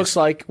what it Hillbillies. looks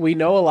like. We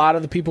know a lot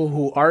of the people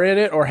who are in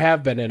it or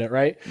have been in it,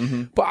 right?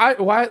 Mm-hmm. But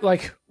what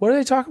do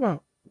they talk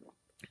about?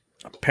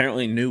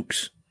 Apparently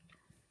nukes.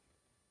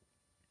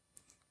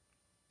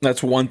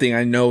 That's one thing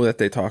I know that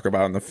they talk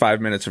about in the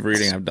 5 minutes of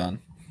reading I've done.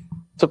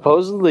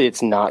 Supposedly,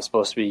 it's not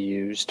supposed to be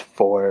used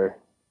for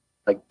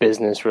like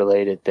business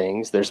related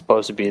things. They're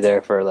supposed to be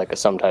there for like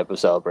some type of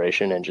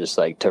celebration and just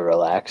like to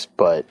relax.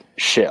 But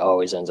shit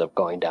always ends up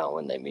going down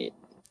when they meet.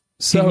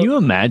 So, Can you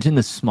imagine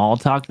the small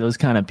talk those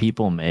kind of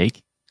people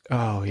make?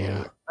 Oh,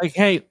 yeah. Like,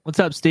 hey, what's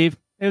up, Steve?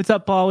 Hey, what's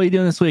up, Paul? What are you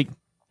doing this week?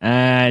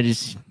 I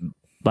just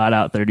bought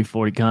out 30,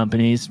 40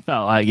 companies.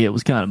 Felt like it.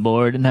 Was kind of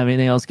bored. Didn't have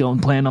anything else going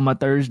planned on my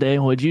Thursday.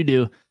 What'd you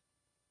do?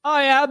 Oh,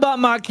 yeah, I bought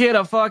my kid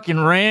a fucking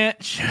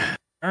ranch.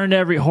 Earned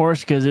every horse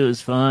because it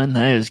was fun.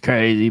 It was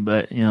crazy,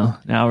 but,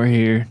 now we're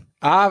here.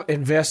 I've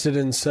invested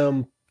in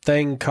some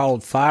thing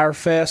called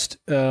Firefest.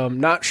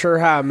 Not sure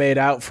how I made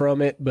out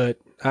from it, but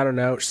I don't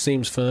know. It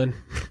seems fun.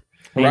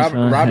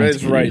 Rob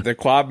is right. The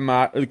club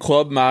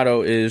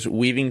motto is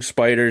 "Weaving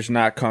spiders,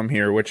 not come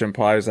here," which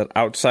implies that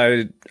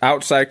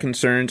outside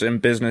concerns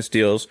and business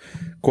deals,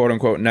 quote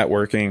unquote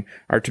networking,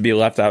 are to be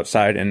left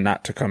outside and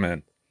not to come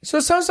in. So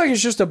it sounds like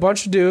it's just a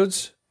bunch of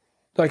dudes,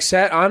 like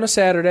sat on a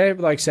Saturday,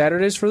 like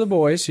Saturdays for the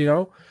boys,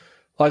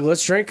 like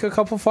let's drink a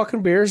couple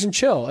fucking beers and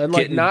chill, and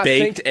like Getting not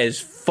baked think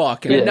as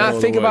fuck. in and the not middle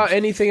of think the about woods.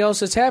 anything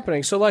else that's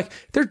happening. So like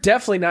they're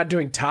definitely not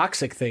doing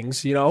toxic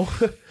things,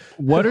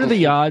 What are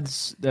the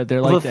odds that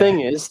they're like the that? thing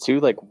is too,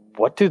 like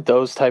what do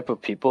those type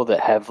of people that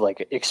have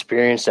like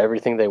experienced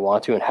everything they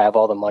want to and have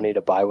all the money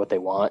to buy what they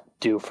want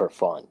do for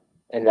fun?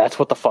 And that's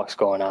what the fuck's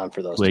going on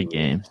for those Squid two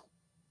Game.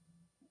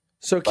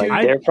 So Like, Q,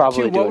 they're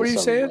probably Q, doing what were you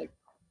something, saying? like,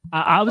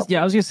 I was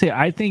gonna say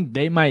I think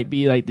they might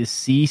be like the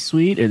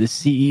C-suite or the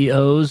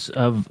CEOs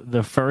of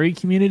the furry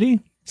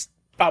community.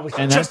 I was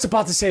And just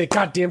about to say the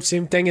goddamn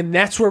same thing, and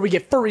that's where we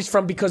get furries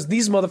from because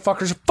these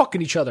motherfuckers are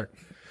fucking each other.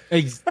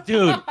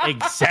 Dude,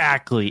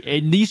 exactly.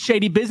 And these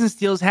shady business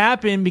deals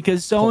happen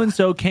because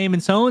so-and-so came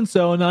and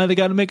so-and-so, and now they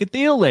got to make a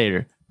deal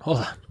later. Hold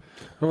on, I'm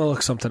gonna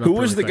look something up. Who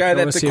was real the quick. guy I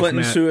wanna that the see if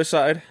Clinton Matt-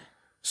 suicided?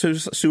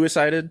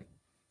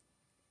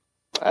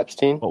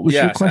 Epstein. What was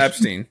your Yes, question?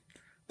 Epstein.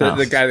 Oh.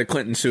 The guy that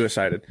Clinton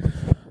suicided.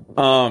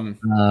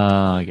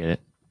 I get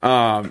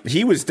it.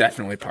 He was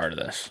definitely part of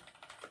this.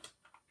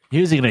 He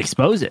was going to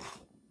expose it.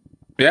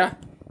 Yeah.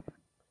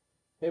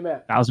 Hey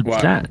Matt,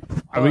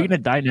 1,000%. Are we going to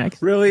die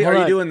next? Really? Hold Are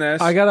you on. doing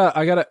this? I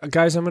gotta,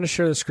 guys. I'm gonna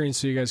share the screen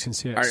so you guys can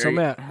see it. So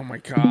Matt, Oh my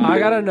god. I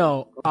gotta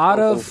know I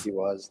don't think he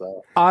was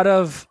though. out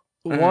of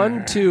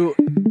 1 to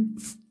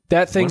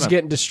that thing's What about-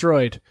 getting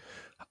destroyed.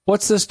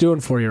 What's this doing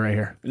for you right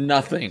here?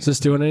 Nothing. Is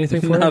this doing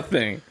anything for you?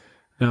 Nothing.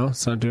 No,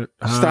 it's not doing.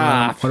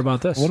 Stop. What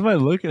about this? What am I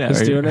looking at? Is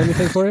right doing here?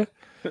 anything for you?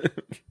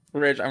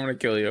 Rich, I'm gonna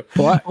kill you.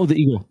 What? Oh, the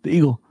eagle. The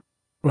eagle.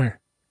 Where?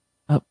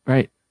 Up,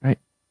 right,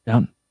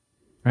 down,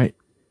 right.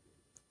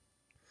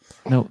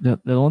 No, the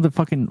one with the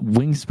fucking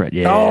wing spread.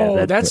 Yeah.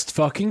 Oh, that's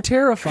fucking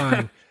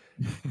terrifying.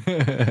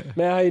 Man,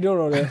 how you doing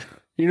over there?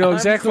 You know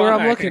exactly where I'm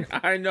fine. looking.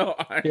 I know.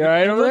 You all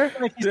right over there?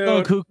 Like he's Dude.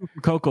 going cuckoo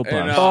for Cocoa Puffs.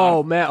 And,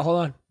 Oh, Matt, hold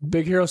on.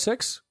 Big Hero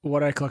 6?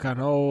 What I click on?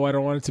 Oh, I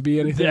don't want it to be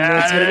anything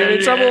that's going to get me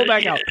in trouble.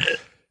 Back out.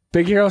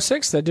 Big Hero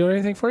 6, that do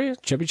anything for you?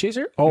 Chubby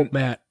Chaser? Oh,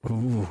 Matt.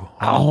 Ooh.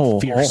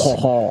 Fierce.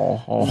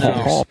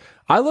 Fierce.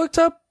 I looked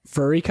up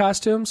furry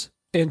costumes,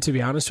 and to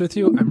be honest with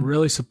you, I'm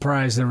really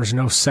surprised there was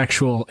no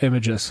sexual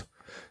images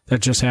that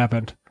just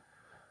happened.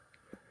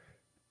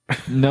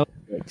 No.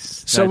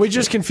 So we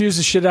just confused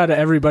the shit out of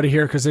everybody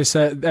here because they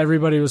said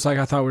everybody was like,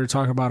 I thought we were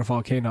talking about a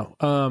volcano.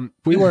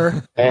 We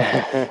were,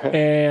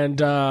 and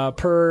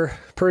per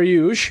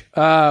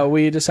usual,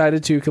 we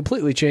decided to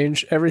completely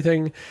change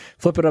everything,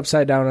 flip it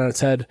upside down on its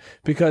head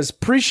because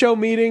pre-show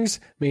meetings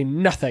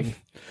mean nothing.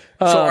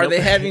 So are they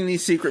having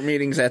these secret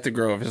meetings at the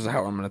Grove? Is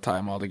how I'm going to tie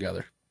them all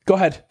together. Go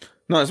ahead.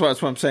 No, that's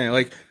what I'm saying.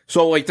 Like,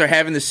 so like they're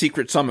having the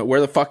secret summit.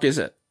 Where the fuck is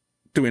it?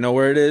 Do we know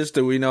where it is?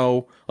 Do we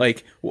know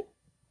like?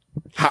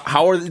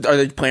 How are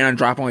they planning on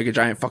dropping like a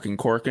giant fucking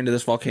cork into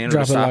this volcano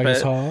to stop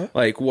it?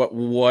 Like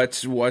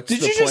what's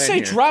Did you just say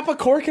here? drop a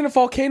cork in a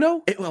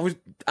volcano?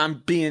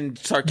 I'm being That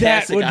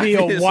sarcastic. would be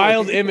obviously. a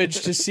wild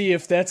image to see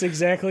if that's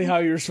exactly how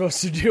you're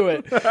supposed to do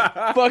it.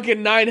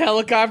 Fucking 9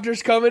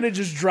 helicopters come in and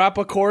just drop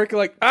a cork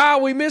like,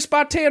 we missed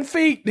by 10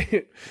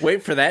 feet.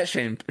 Wait for that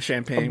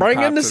champagne. Bring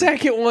pop in the to-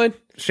 second one.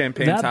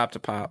 champagne That- top to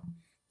pop.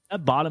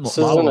 That bottom. This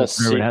isn't a has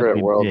to secret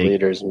be world big.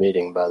 leaders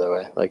meeting, by the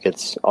way. Like,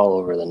 it's all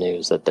over the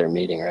news that they're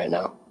meeting right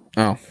now.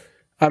 Oh,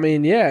 I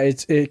mean, yeah,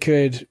 it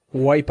could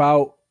wipe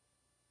out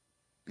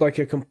like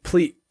a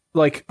complete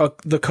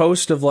the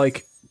coast of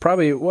like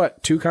probably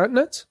 2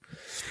 continents,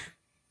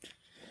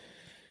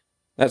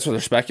 that's what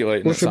they're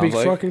speculating. which would be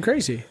fucking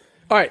crazy.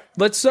 All right,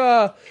 let's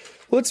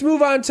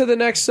move on to the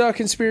next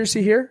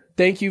conspiracy here.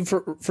 Thank you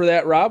for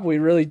that, Rob. We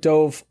really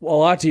dove a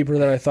lot deeper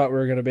than I thought we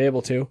were going to be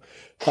able to.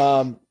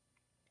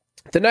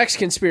 The next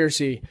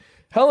conspiracy: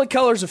 Helen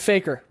Keller's a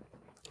faker.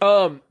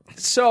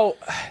 So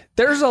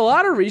there's a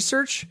lot of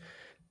research.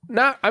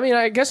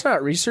 I guess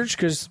not research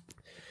because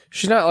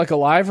she's not like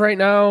alive right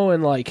now,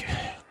 and like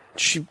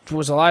she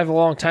was alive a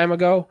long time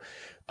ago.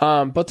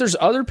 But there's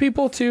other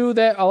people too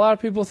that a lot of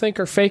people think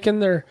are faking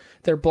their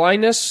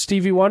blindness.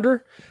 Stevie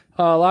Wonder,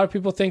 a lot of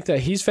people think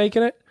that he's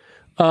faking it,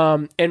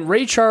 and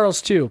Ray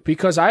Charles too,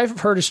 because I've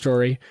heard a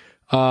story.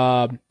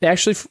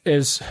 Actually,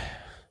 it's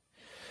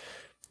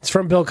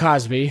from Bill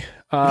Cosby.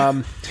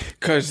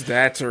 Because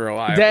that's a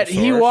reliable That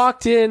he source.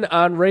 walked in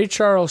on Ray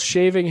Charles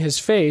shaving his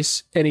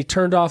face and he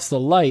turned off the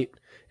light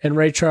and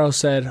Ray Charles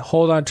said,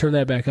 hold on, turn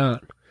that back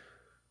on.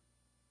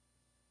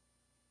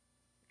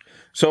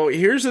 So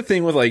here's the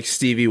thing with like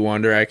Stevie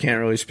Wonder. I can't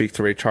really speak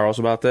to Ray Charles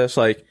about this.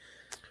 Like,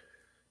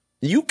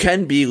 you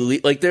can be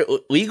they're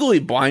legally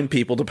blind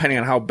people, depending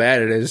on how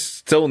bad it is,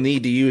 still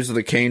need to use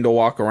the cane to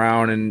walk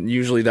around, and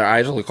usually their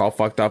eyes look all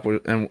fucked up,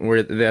 and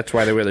that's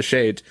why they wear the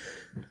shades.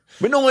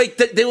 But no, like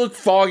they look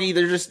foggy.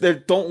 They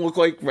don't look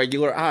like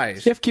regular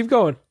eyes. Yep, keep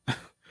going.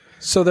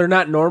 So they're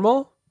not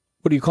normal?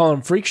 What do you call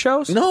them, freak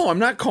shows? No, I'm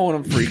not calling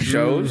them freak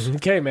shows.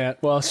 Okay,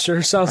 Matt. Well,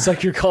 sure sounds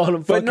like you're calling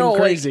them But fucking no,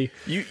 crazy.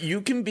 like,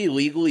 you can be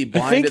legally I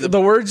blind. think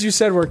the words you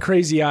said were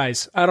crazy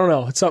eyes. I don't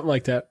know. It's something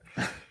like that.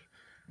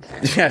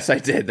 Yes, I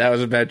did. That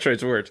was a bad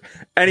choice of words.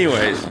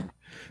 Anyways,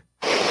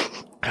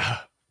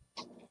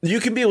 you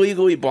can be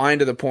legally blind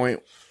to the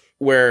point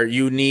where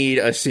you need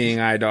a seeing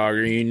eye dog,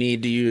 or you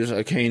need to use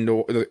a cane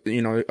to, But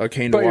your walk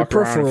around and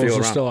peripherals feel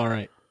are around. still all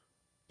right.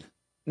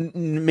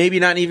 Maybe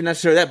not even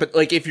necessarily that, but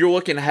like if you're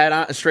looking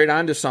straight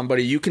onto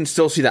somebody, you can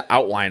still see the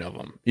outline of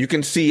them. You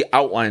can see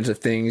outlines of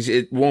things.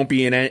 It won't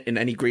be in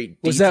any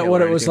great detail. Was that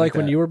what or it was anything like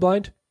when that. you were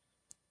blind?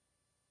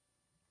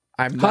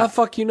 I'm How the not.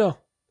 fuck you know?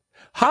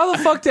 How the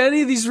fuck do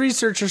any of these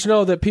researchers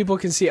know that people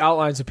can see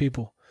outlines of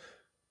people?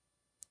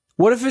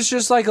 What if it's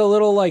just like a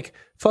little like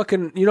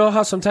fucking, you know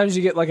how sometimes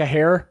you get like a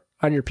hair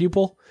on your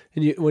pupil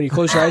and when you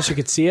close your eyes you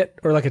could see it,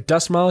 or like a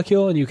dust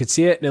molecule and you could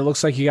see it and it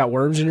looks like you got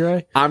worms in your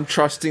eye? I'm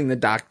trusting the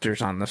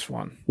doctors on this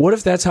one. What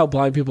if that's how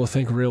blind people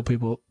think real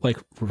people, like,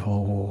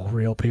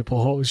 real people,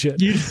 oh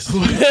shit.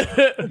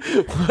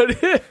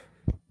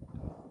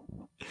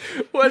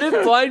 What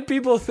if blind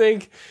people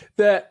think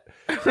that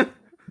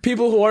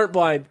people who aren't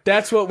blind,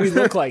 that's what we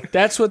look like?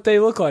 That's what they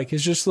look like,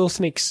 is just little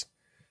sneaks.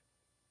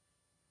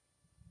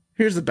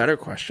 Here's the better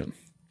question.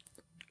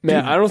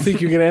 Man, I don't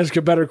think you can ask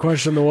a better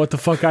question than what the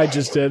fuck I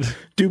just did.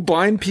 Do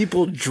blind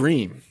people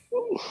dream?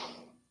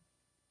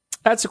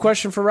 That's a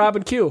question for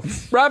Robin Q.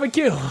 Robin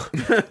Q,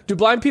 do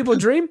blind people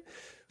dream?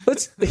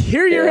 Let's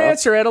hear your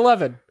answer at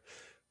 11.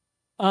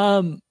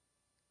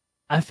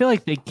 I feel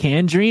like they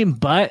can dream,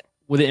 but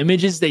with the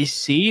images they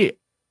see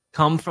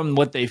come from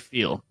what they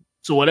feel.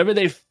 So whatever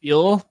they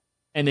feel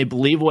and they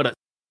believe what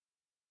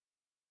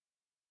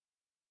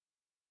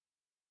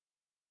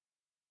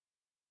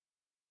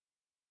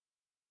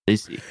they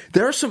see.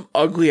 There are some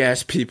ugly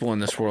ass people in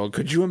this world.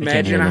 Could you can't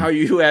imagine hear them. how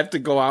you have to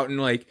go out and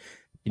like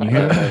Can you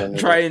hear me?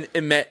 try and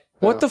emit?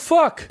 What the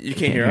fuck? You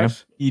can't hear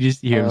us. You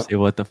just hear him say,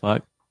 "What the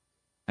fuck?"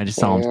 I just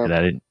saw him Yeah. say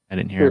that. I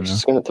didn't hear We're him.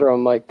 just going to throw a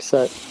mic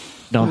set.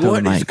 Don't throw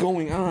the What is mic.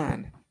 going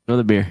on? Throw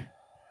the beer.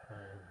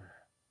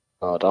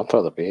 Oh, don't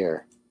throw the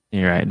beer.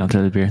 You're right. Don't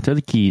throw the beer. Throw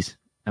the keys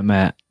at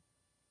Matt.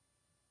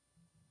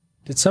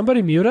 Did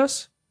somebody mute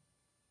us?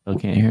 Still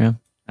can't hear him.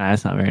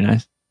 That's not very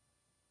nice.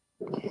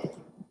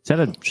 Is that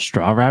a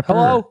straw wrapper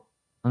Hello?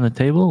 on the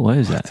table? What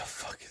is What that? the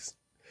fuck is...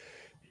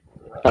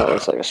 That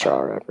looks like a straw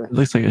wrapper. It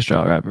looks like a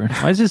straw wrapper.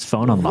 Why is his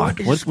phone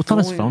unlocked? What is What's on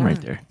his going phone right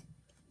on? there?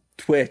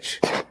 Twitch.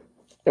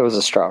 It was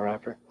a straw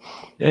wrapper.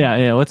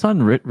 Yeah. What's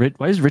on Rich?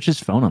 Why is Rich's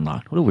phone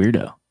unlocked? What a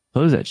weirdo.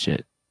 Close that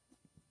shit.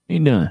 What are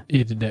you doing?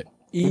 Eat a dick.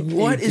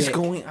 What is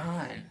going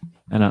on?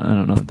 I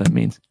don't know what that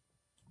means.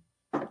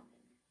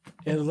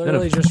 It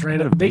literally just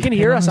random. They can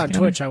hear us on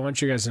Twitch. I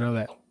want you guys to know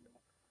that.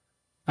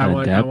 I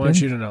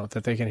want you to know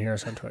that they can hear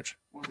us on Twitch.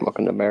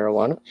 Smoking the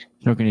marijuana.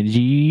 Smoking the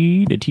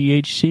G, the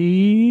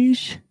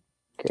THCs.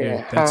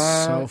 Dude,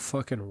 that's so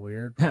fucking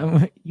weird.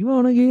 You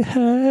want to get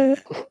high?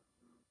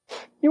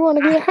 You want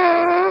to get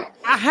high?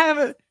 I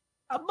haven't.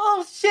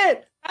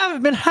 Bullshit. I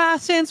haven't been high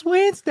since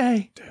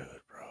Wednesday. Dude,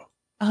 bro.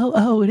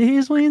 Oh, it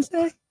is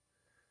Wednesday?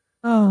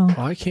 Oh.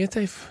 Why can't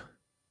they...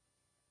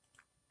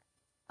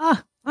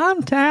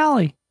 I'm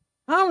Tally.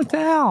 I'm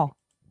Tal.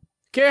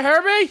 Can't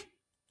hear me?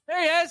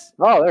 There he is.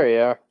 Oh, there you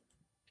are.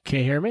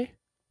 Can't hear me?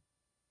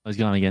 Oh, he's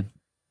gone again.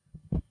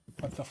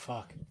 What the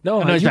fuck?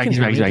 No, No, he's you back, can he's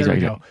hear back, me. he's back, There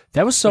he's we back. go.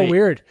 That was so Wait.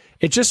 weird.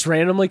 It just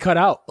randomly cut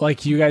out.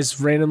 Like you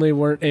guys randomly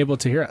weren't able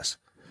to hear us.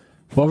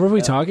 What were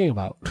we talking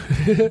about?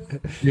 Dude, I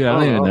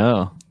don't even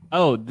know.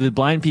 Oh, the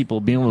blind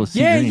people being able to see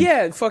green.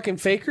 Yeah, fucking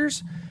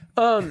fakers.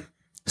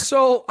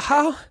 So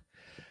how?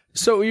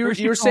 So you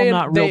First were call them saying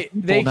not real they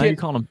people, they now can, you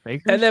call them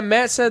fakers? and then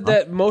Matt said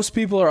that most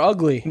people are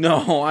ugly.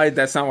 No,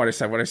 that's not what I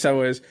said. What I said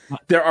was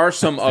there are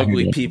some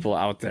ugly people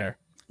out there.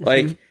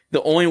 Like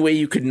the only way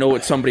you could know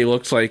what somebody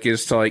looks like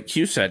is to, like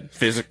you said,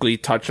 physically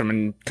touch them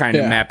and kind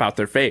of Yeah. map out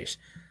their face.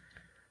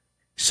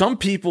 Some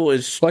people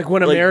is Like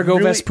when Amerigo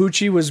really-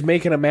 Vespucci was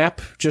making a map,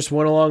 just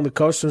went along the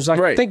coast and was like,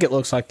 I Right. think it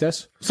looks like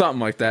this.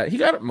 something like that. He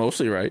got it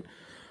mostly right.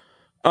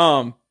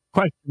 Question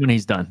when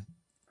he's done.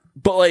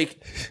 But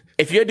like,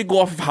 if you had to go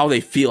off of how they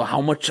feel, how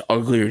much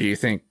uglier do you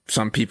think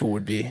some people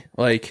would be?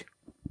 Like,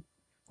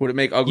 would it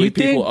make ugly You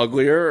people think-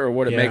 uglier, or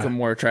would it make Yeah. them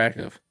more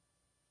attractive?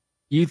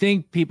 You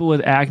think people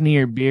with acne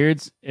or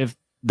beards, if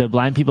the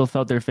blind people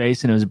felt their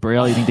face and it was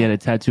braille, you think they had a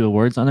tattoo of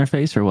words on their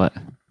face or what?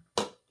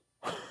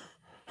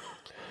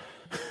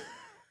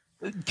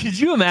 Could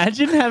you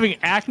imagine having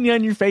acne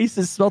on your face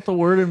that spelt the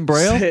word in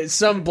braille?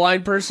 Some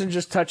blind person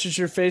just touches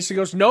your face and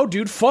goes, "No,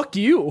 dude, fuck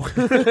you."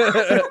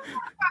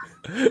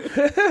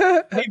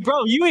 Hey,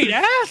 bro, you eat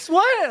ass?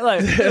 What?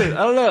 Like, dude,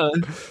 I don't know.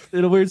 It's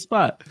in a weird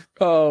spot.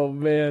 Oh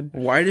man.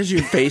 Why does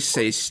your face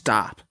say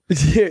stop?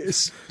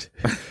 Yes.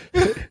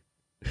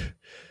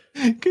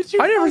 Could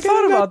you I never fucking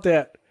thought about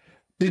that.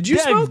 Did you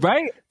Yeah, smoke?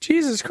 right?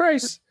 Jesus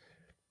Christ.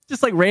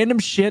 Just like random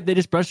shit they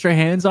just brush their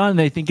hands on and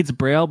they think it's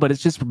braille, but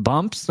it's just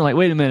bumps. They're like,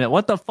 wait a minute,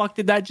 what the fuck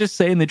did that just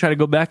say? And they try to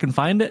go back and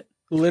find it.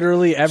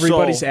 Literally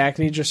everybody's So-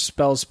 acne just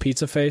spells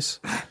pizza face.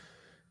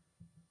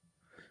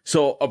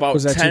 So about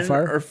Was that too 10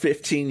 far? or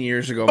 15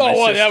 years ago,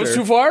 That was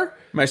too far?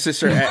 my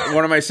sister,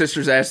 one of my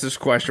sisters asked this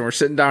question. We're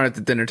sitting down at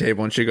the dinner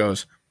table, and she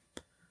goes,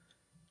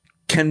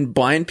 "Can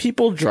blind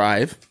people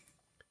drive?"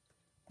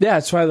 Yeah,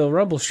 that's why the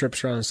rumble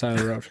strips are on the side of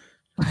the road.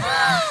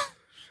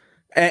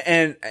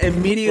 And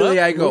immediately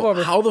Well, I move go,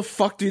 over. "How the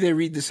fuck do they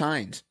read the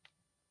signs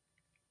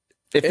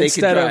if they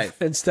instead can drive?"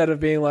 instead of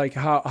being like,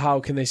 how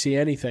can they see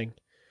anything?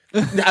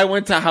 I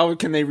went to how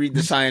can they read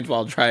the signs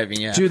while driving?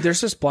 Yeah. Dude,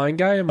 there's this blind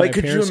guy in my Like,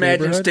 could you parents'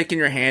 imagine neighborhood. sticking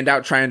your hand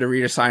out trying to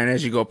read a sign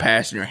as you go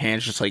past, and your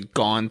hand's just like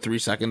gone 3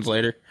 seconds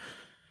later?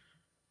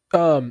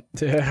 To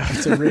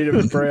read it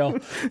with braille.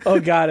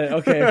 Oh, got it.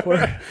 Okay,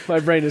 my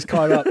brain is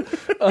caught up.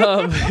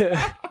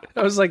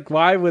 I was like,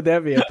 why would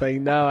that be a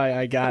thing? Now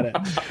I got it.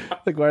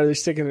 Like, why are they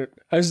sticking it?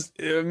 I was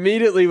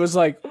immediately was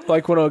like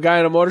when a guy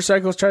on a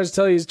motorcycle tries to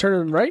tell you he's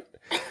turning right.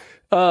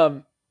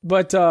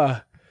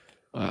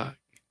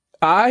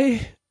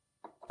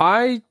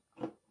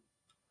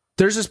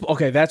 There's this.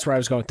 Okay, that's where I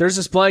was going. There's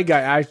this blind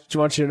guy. I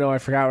want you to know I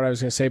forgot what I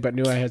was going to say, but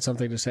knew I had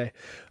something to say.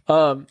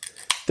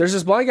 There's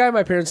this blind guy in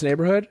my parents'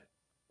 neighborhood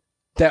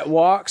that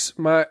walks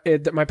my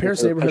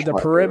parents' neighborhood. The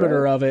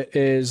perimeter of it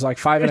is like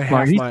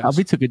 5.5 miles.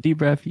 Albie took a deep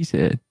breath. He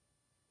said,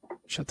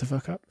 Shut the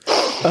fuck up.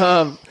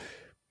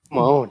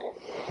 Moan.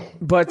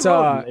 But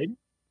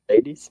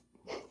Ladies.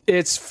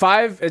 it's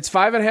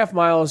 5.5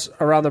 miles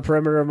around the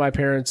perimeter of my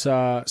parents'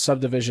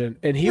 subdivision,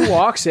 and he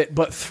walks it,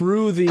 but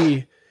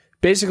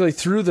basically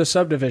through the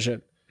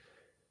subdivision.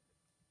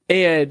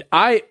 And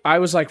I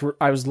was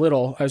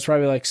little. I was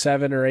probably like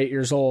 7 or 8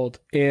 years old,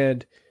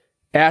 and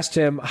asked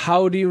him,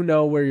 "How do you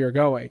know where you're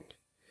going?"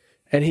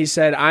 And he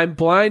said, "I'm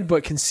blind,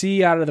 but can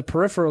see out of the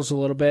peripherals a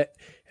little bit."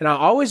 And I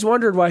always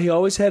wondered why he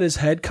always had his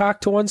head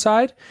cocked to one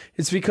side.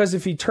 It's because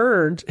if he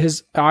turned,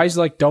 his eyes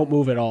don't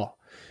move at all,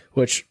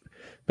 which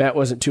Matt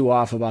wasn't too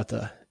off about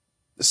the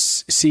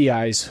sea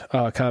eyes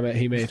comment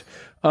he made.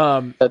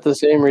 That's the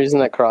same reason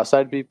that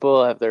cross-eyed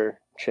people have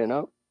their chin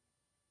up.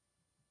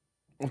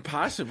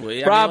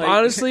 Possibly. Rob,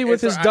 honestly,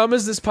 with as dumb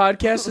as this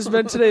podcast has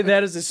been today,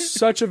 that is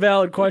such a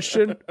valid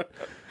question.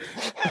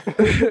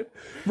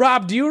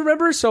 Rob, do you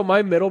remember? So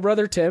my middle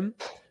brother Tim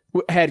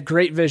had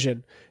great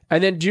vision,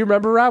 and then do you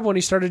remember, Rob, when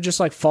he started just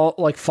like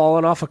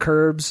falling off of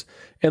curbs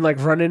and like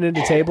running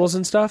into tables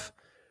and stuff?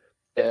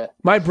 Yeah.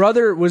 My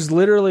brother was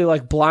literally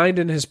like blind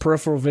in his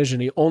peripheral vision.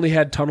 He only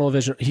had tunnel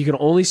vision. He could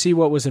only see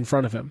what was in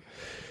front of him.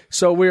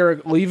 So we were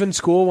leaving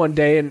school one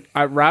day, and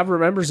Rob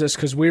remembers this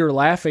because we were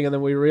laughing, and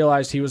then we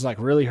realized he was like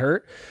really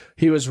hurt.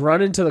 He was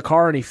running to the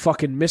car, and he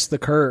fucking missed the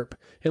curb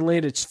and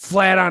landed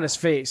flat on his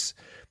face,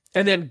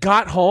 and then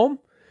got home,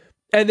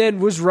 and then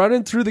was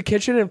running through the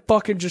kitchen and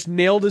fucking just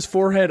nailed his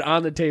forehead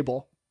on the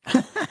table,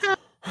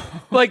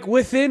 like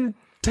within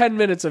 10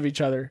 minutes of each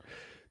other.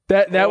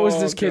 That was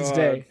this kid's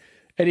day,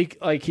 and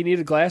he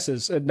needed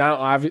glasses, and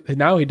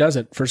now he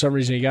doesn't. For some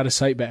reason, he got his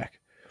sight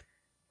back.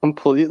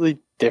 Completely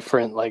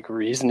different like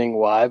reasoning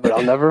why, but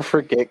I'll never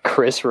forget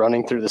Chris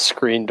running through the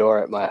screen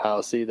door at my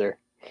house either.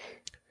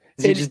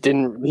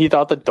 He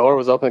thought the door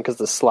was open because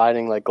the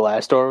sliding like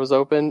glass door was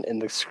open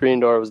and the screen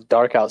door was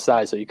dark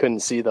outside, so you couldn't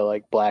see the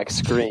like black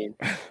screen.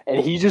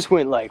 And he just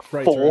went like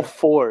full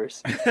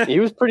force. He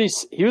was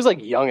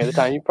like young at the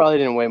time. He probably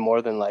didn't weigh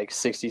more than like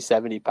 60,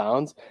 70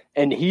 pounds.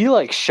 And he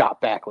like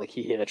shot back like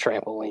he hit a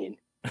trampoline.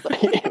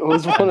 Like, it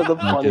was one of the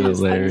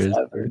funniest things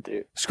ever,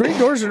 dude. Screen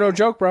doors are no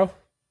joke, bro.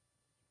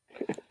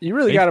 You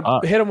really got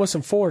to hit them with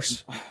some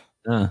force.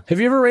 Have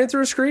you ever ran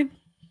through a screen?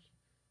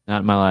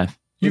 Not in my life.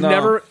 You've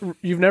never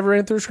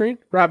ran through a screen?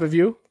 Rob, have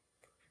you?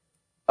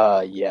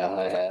 Yeah,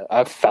 I have.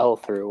 I fell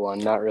through one,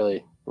 not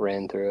really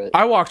ran through it.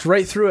 I walked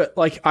right through it.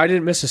 Like, I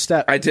didn't miss a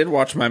step. I did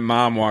watch my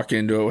mom walk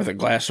into it with a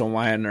glass of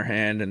wine in her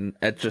hand, and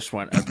it just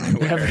went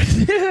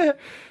everywhere.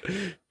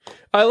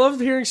 I love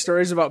hearing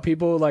stories about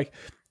people like,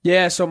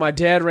 yeah, so my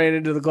dad ran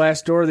into the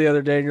glass door the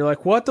other day, and you're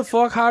like, what the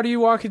fuck? How do you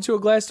walk into a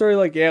glass door? You're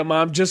like, yeah,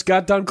 Mom just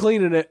got done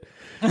cleaning it.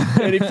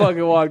 And he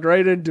fucking walked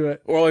right into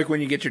it. Or like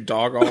when you get your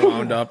dog all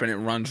wound up and it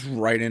runs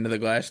right into the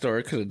glass door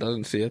because it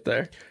doesn't see it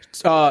there.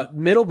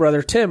 Middle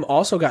brother Tim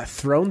also got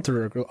thrown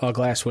through a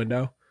glass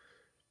window.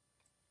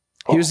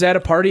 He was at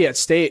a party at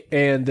State,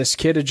 and this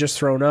kid had just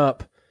thrown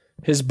up.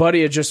 His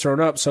buddy had just thrown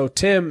up. So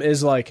Tim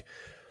is like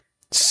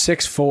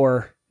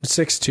 6'4",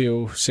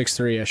 6'2",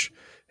 6'3"-ish.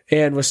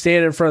 And was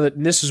standing in front of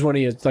and this is when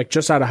he was like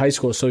just out of high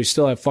school, so he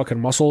still had fucking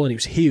muscle, and he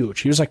was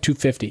huge. He was like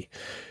 250.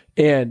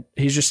 And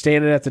he's just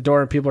standing at the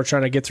door, and people are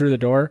trying to get through the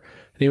door.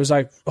 And he was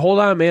like, hold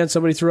on, man,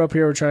 somebody threw up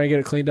here, we're trying to get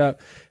it cleaned up.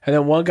 And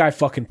then one guy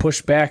fucking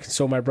pushed back,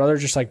 so my brother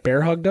just like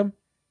bear hugged him.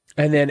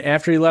 And then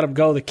after he let him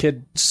go, the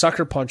kid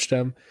sucker punched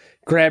him,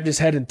 grabbed his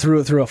head, and threw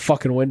it through a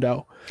fucking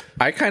window.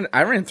 I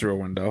ran through a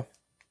window.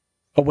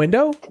 A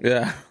window?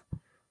 Yeah.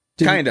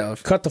 Did kind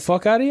of. Cut the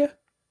fuck out of you?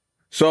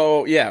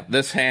 So, yeah,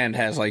 this hand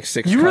has like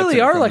 6 You cuts really in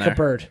it are from like there. a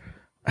bird.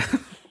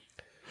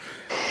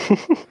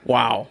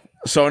 Wow.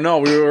 So, no,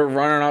 we were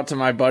running out to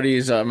my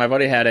buddy's. My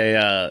buddy had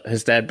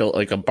his dad built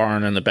like a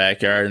barn in the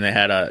backyard, and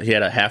he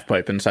had a half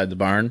pipe inside the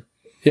barn.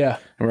 Yeah.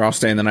 And we're all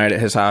staying the night at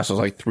his house. It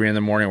was like 3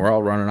 a.m. We're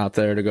all running out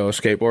there to go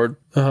skateboard.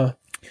 Uh-huh.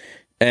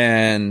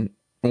 And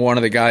one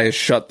of the guys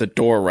shut the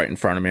door right in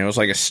front of me. It was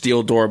like a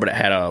steel door, but it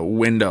had a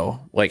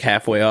window like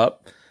halfway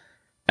up,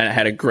 and it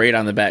had a grate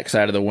on the back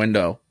side of the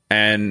window.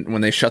 And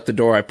when they shut the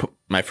door,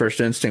 my first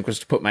instinct was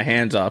to put my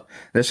hands up.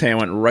 This hand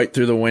went right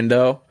through the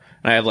window,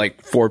 and I had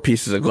like 4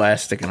 pieces of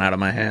glass sticking out of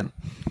my hand.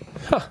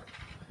 Huh.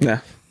 Yeah.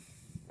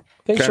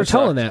 Thanks for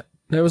telling that.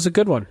 That was a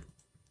good one.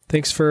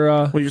 Thanks for...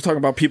 Well, you're talking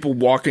about people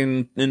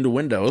walking into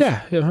windows.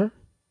 Yeah. Uh-huh.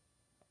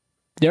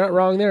 You're not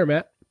wrong there,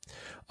 Matt.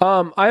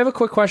 I have a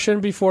quick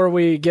question before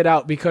we get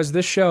out, because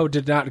this show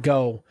did not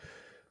go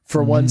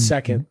for 1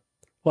 second,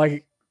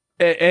 like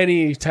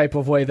any type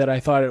of way that I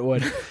thought it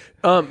would.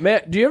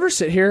 Matt, do you ever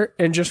sit here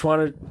and just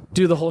want to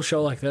do the whole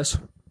show like this?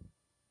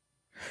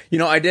 You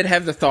know, I did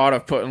have the thought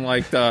of putting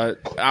like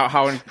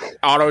how in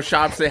auto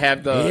shops they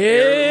have the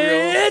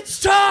It's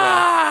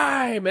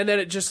time! And then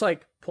it just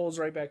like pulls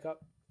right back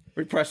up.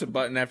 We press a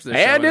button after the show.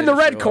 And in the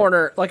red show up.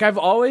 corner, like I've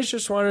always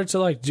just wanted to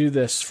like do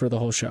this for the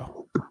whole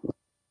show.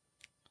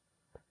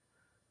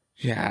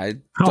 Yeah, I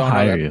How don't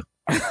high know are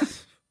that- you?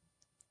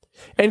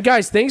 And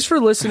guys, thanks for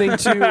listening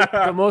to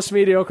the most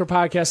mediocre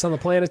podcast on the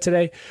planet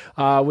today.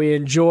 We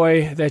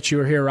enjoy that you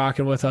are here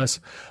rocking with us.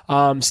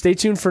 Stay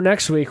tuned for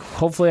next week.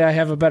 Hopefully I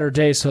have a better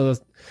day so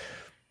that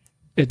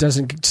it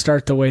doesn't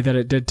start the way that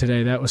it did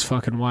today. That was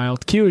fucking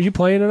wild. Q, are you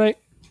playing tonight?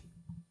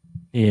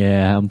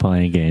 Yeah, I'm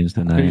playing games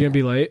Are you tonight. going to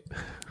be late?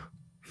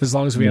 As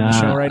long as we end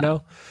the show right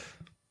now?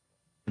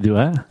 Do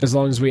I? As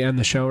long as we end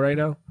the show right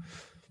now?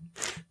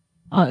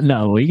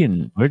 No, we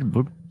can. We're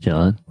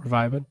chilling, We're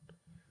vibing?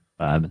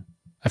 vibing.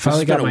 I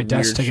finally This has got been my a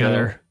desk weird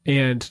together,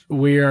 and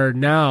we are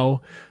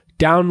now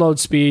download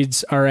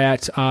speeds are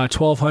at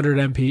 1,200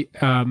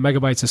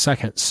 megabytes a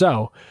second.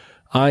 So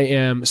I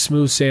am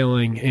smooth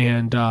sailing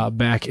and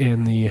back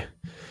in the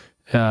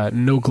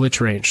no glitch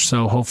range.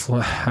 So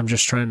hopefully, I'm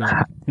just trying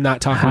to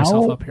not talk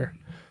myself up here.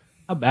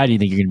 How bad do you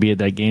think you're gonna be at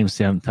that game? Since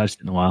you haven't touched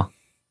it in a while.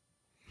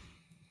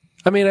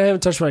 I mean, I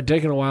haven't touched my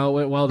dick in a while. It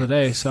went well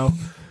today, so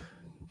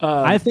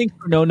I think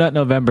for No Nut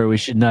November, we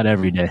should nut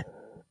every day.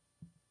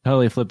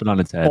 Totally flip it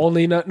on its head.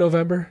 only nut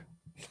November.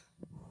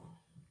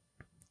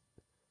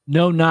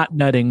 No not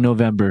nutting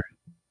November.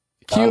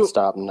 Q,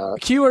 Stop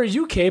nut. Q, are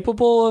you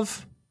capable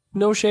of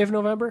no shave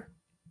November?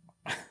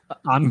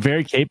 I'm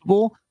very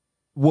capable.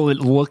 Will it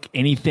look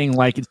anything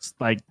like it's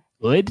like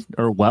good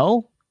or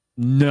well?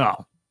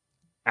 No.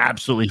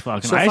 Absolutely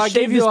fucking. So if I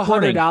gave you this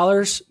morning.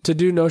 $100 to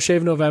do no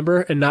shave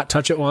November and not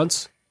touch it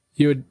once,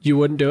 you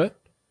wouldn't do it?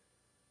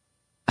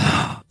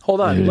 Hold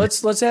on. Dude.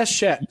 Let's ask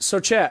chat. So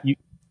chat, You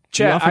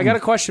I got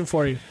a question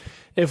for you.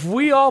 If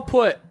we all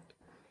put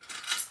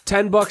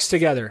 $10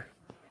 together,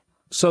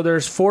 so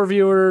there's 4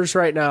 viewers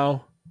right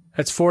now,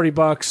 that's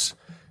 $40.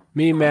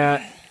 Me,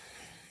 Matt.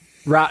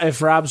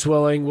 If Rob's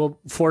willing, we'll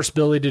force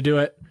Billy to do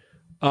it.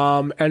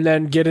 And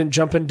then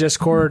jump in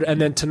Discord, and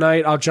then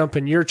tonight I'll jump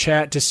in your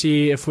chat to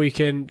see if we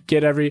can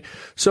get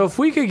so if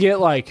we could get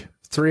like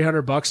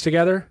 $300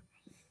 together,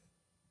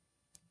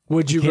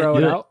 would you grow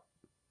it out?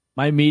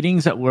 My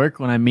meetings at work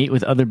when I meet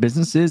with other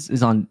businesses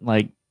is on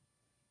like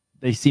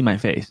they see my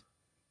face.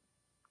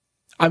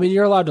 I mean,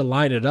 you're allowed to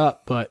line it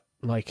up, but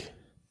like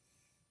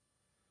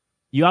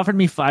you offered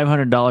me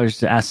 $500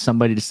 to ask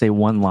somebody to say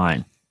one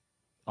line.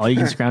 All you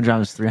can scrounge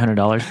around is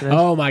 $300 for that.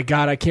 Oh my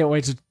god, I can't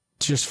wait to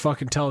just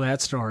fucking tell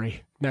that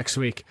story next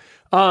week.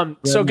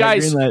 So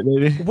guys,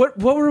 what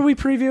were we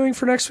previewing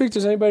for next week?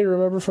 Does anybody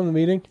remember from the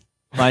meeting?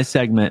 My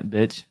segment,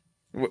 bitch.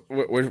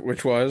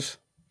 Which was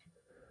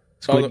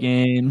Squid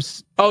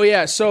Games. Oh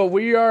yeah, so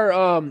we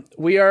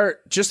are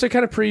just to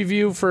kind of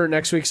preview for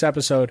next week's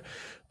episode.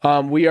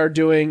 We are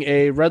doing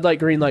a red light,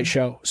 green light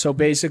show. So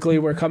basically,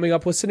 we're coming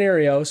up with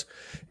scenarios,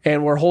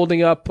 and we're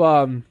holding up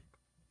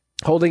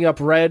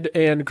red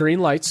and green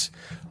lights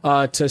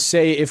to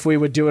say if we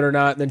would do it or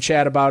not, and then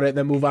chat about it, and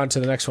then move on to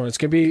the next one. It's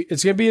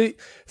gonna be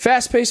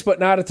fast paced, but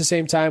not at the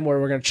same time. Where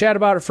we're gonna chat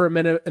about it for a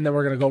minute, and then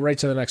we're gonna go right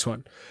to the next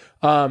one.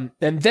 And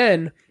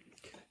then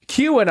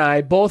Q and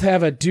I both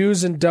have a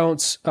do's and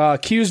don'ts.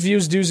 Q's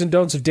views, do's and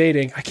don'ts of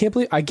dating. I can't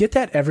believe I get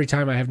that every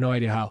time. I have no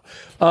idea how.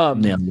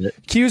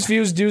 Q's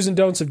views, do's and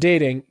don'ts of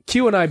dating.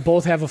 Q and I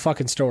both have a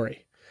fucking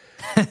story.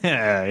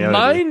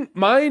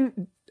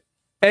 Mine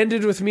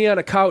ended with me on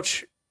a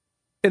couch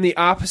in the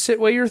opposite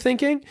way you're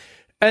thinking,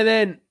 and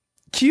then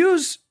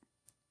Q's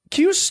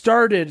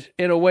started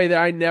in a way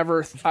that I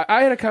never.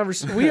 I had a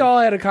conversation. We all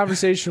had a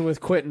conversation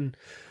with Quentin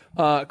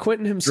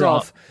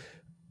himself,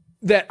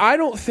 that I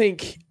don't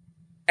think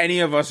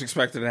any of us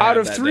expected to have out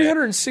of that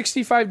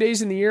 365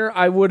 days in the year,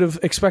 I would have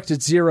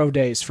expected 0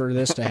 days for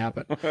this to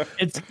happen.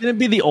 It's gonna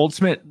be the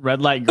ultimate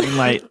red light, green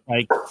light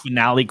like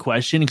finale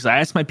question, because I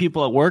asked my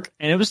people at work,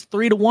 and it was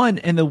 3-1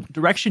 in the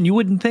direction you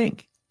wouldn't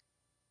think.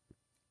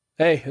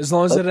 Hey, as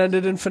long as it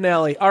ended in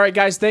finale. All right,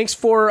 guys, thanks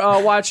for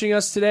watching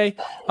us today.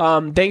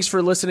 Thanks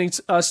for listening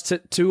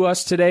to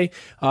us today.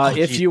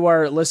 If you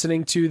are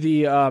listening to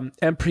the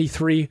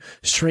MP3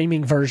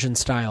 streaming version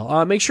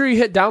style, make sure you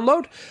hit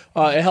download.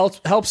 It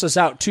helps us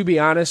out, to be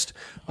honest.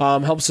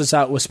 Helps us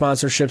out with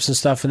sponsorships and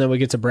stuff, and then we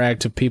get to brag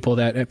to people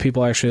that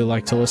people actually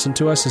like to listen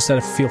to us instead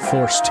of feel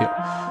forced to.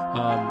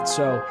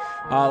 So,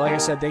 like I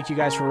said, thank you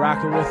guys for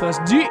rocking with us.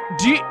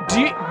 DJ.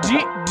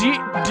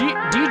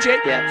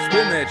 Yeah,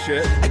 spin that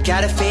shit. I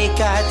got a fake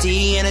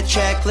ID and a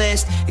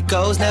checklist. It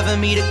goes never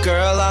meet a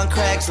girl on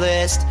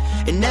Craigslist.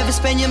 And never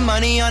spend your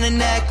money on a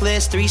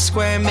necklace. 3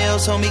 square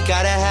meals, homie,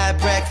 gotta have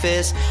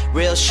breakfast.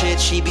 Real shit,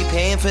 she be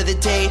paying for the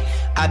date.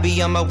 I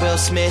be on my Will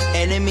Smith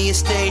enemy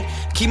estate.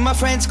 Keep my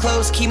friends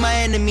close, keep my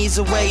enemies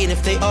away. And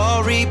if they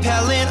all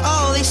repellent,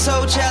 oh, they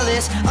so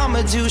jealous.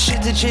 I'ma do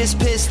shit to just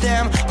piss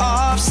them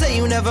off. Say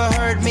you never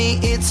heard me,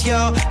 it's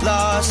your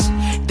loss.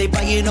 They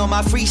biting on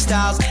my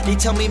freestyles. They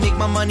tell me make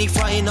my money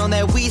frontin' on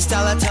that weed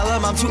style. I tell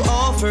them I'm too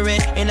old for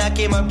it. And I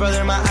gave my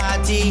brother my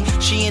ID.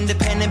 She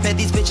independent, bet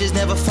these bitches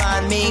never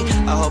find me.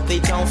 I hope they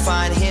don't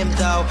find him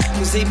though,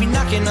 cause they be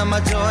knocking on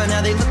my door.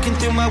 Now they looking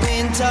through my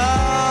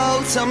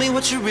window. Tell me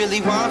what you really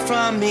want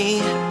from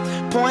me.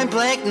 Point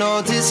blank,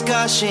 no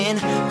discussion.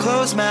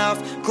 Close mouth,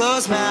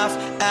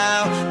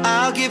 ow.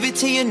 I'll give it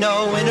to you,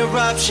 no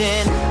interruption.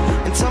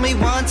 And tell me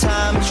one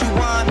time that you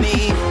want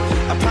me.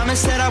 I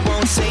promise that I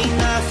won't say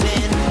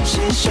nothing.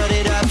 Shit, shut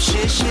it up,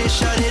 shit,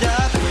 shut it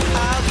up.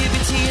 I'll give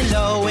it to you,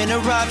 no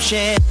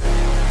interruption.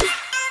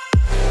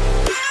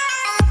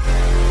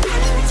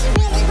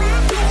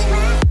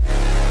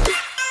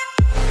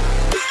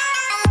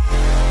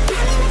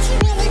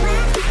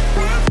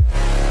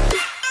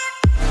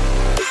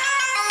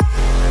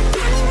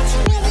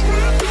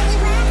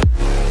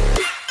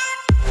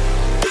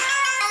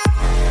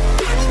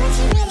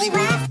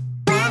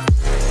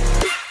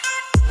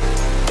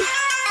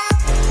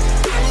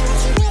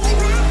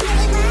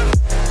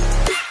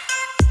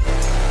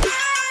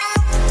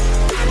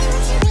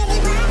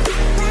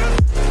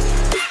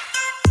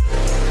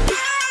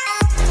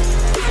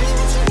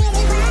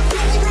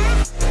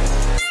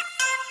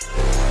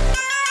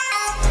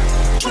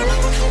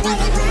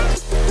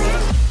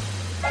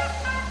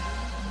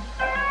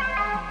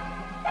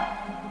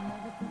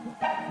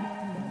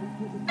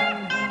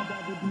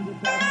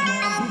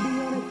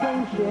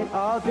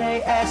 All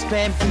day ass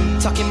spent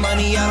talking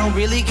money, I don't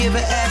really give a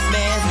F,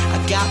 man.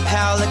 I got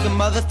power like a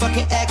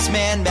motherfucking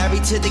X-Man.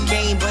 Married to the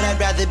game, but I'd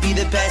rather be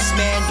the best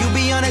man. You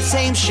be on that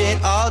same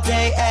shit all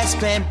day,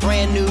 S-Pen.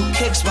 Brand new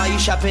kicks while you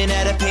shopping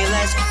at a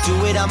Payless. Do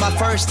it on my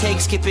first take,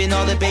 skipping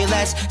all the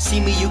Bayless.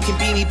 See me, you can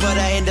beat me, but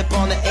I end up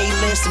on the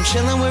A-list. I'm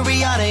chilling with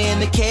Rihanna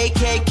and the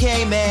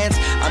KKK mans.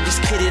 I'm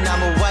just kidding,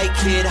 I'm a white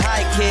kid,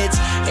 hi kids.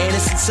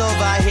 Anderson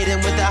Silva, I hit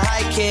him with the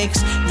high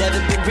kicks. Never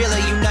been real,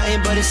 you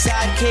nothing but a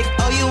sidekick.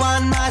 Oh, you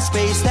on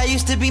MySpace, that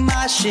used to be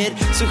my shit.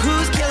 So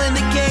who's killing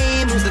the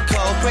game, who's the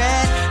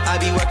culprit? I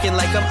be working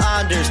like I'm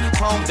Anders,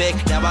 home Vic.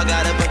 Now I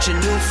got a bunch of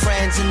new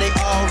friends and they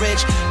all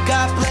rich.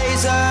 Got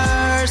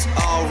blazers,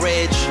 all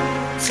rich.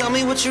 Tell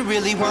me what you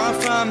really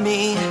want from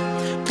me.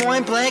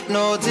 Point blank,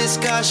 no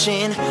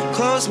discussion.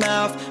 Close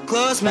mouth,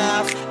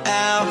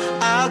 ow.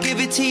 I'll give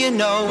it to you,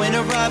 no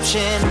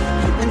interruption.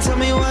 And tell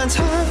me one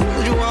time,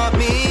 would you want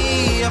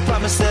me? I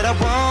promise that I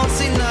won't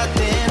say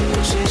nothing.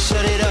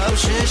 Shut it up,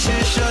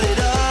 shut it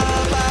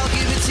up. I'll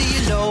give it to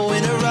you, no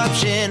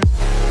interruption.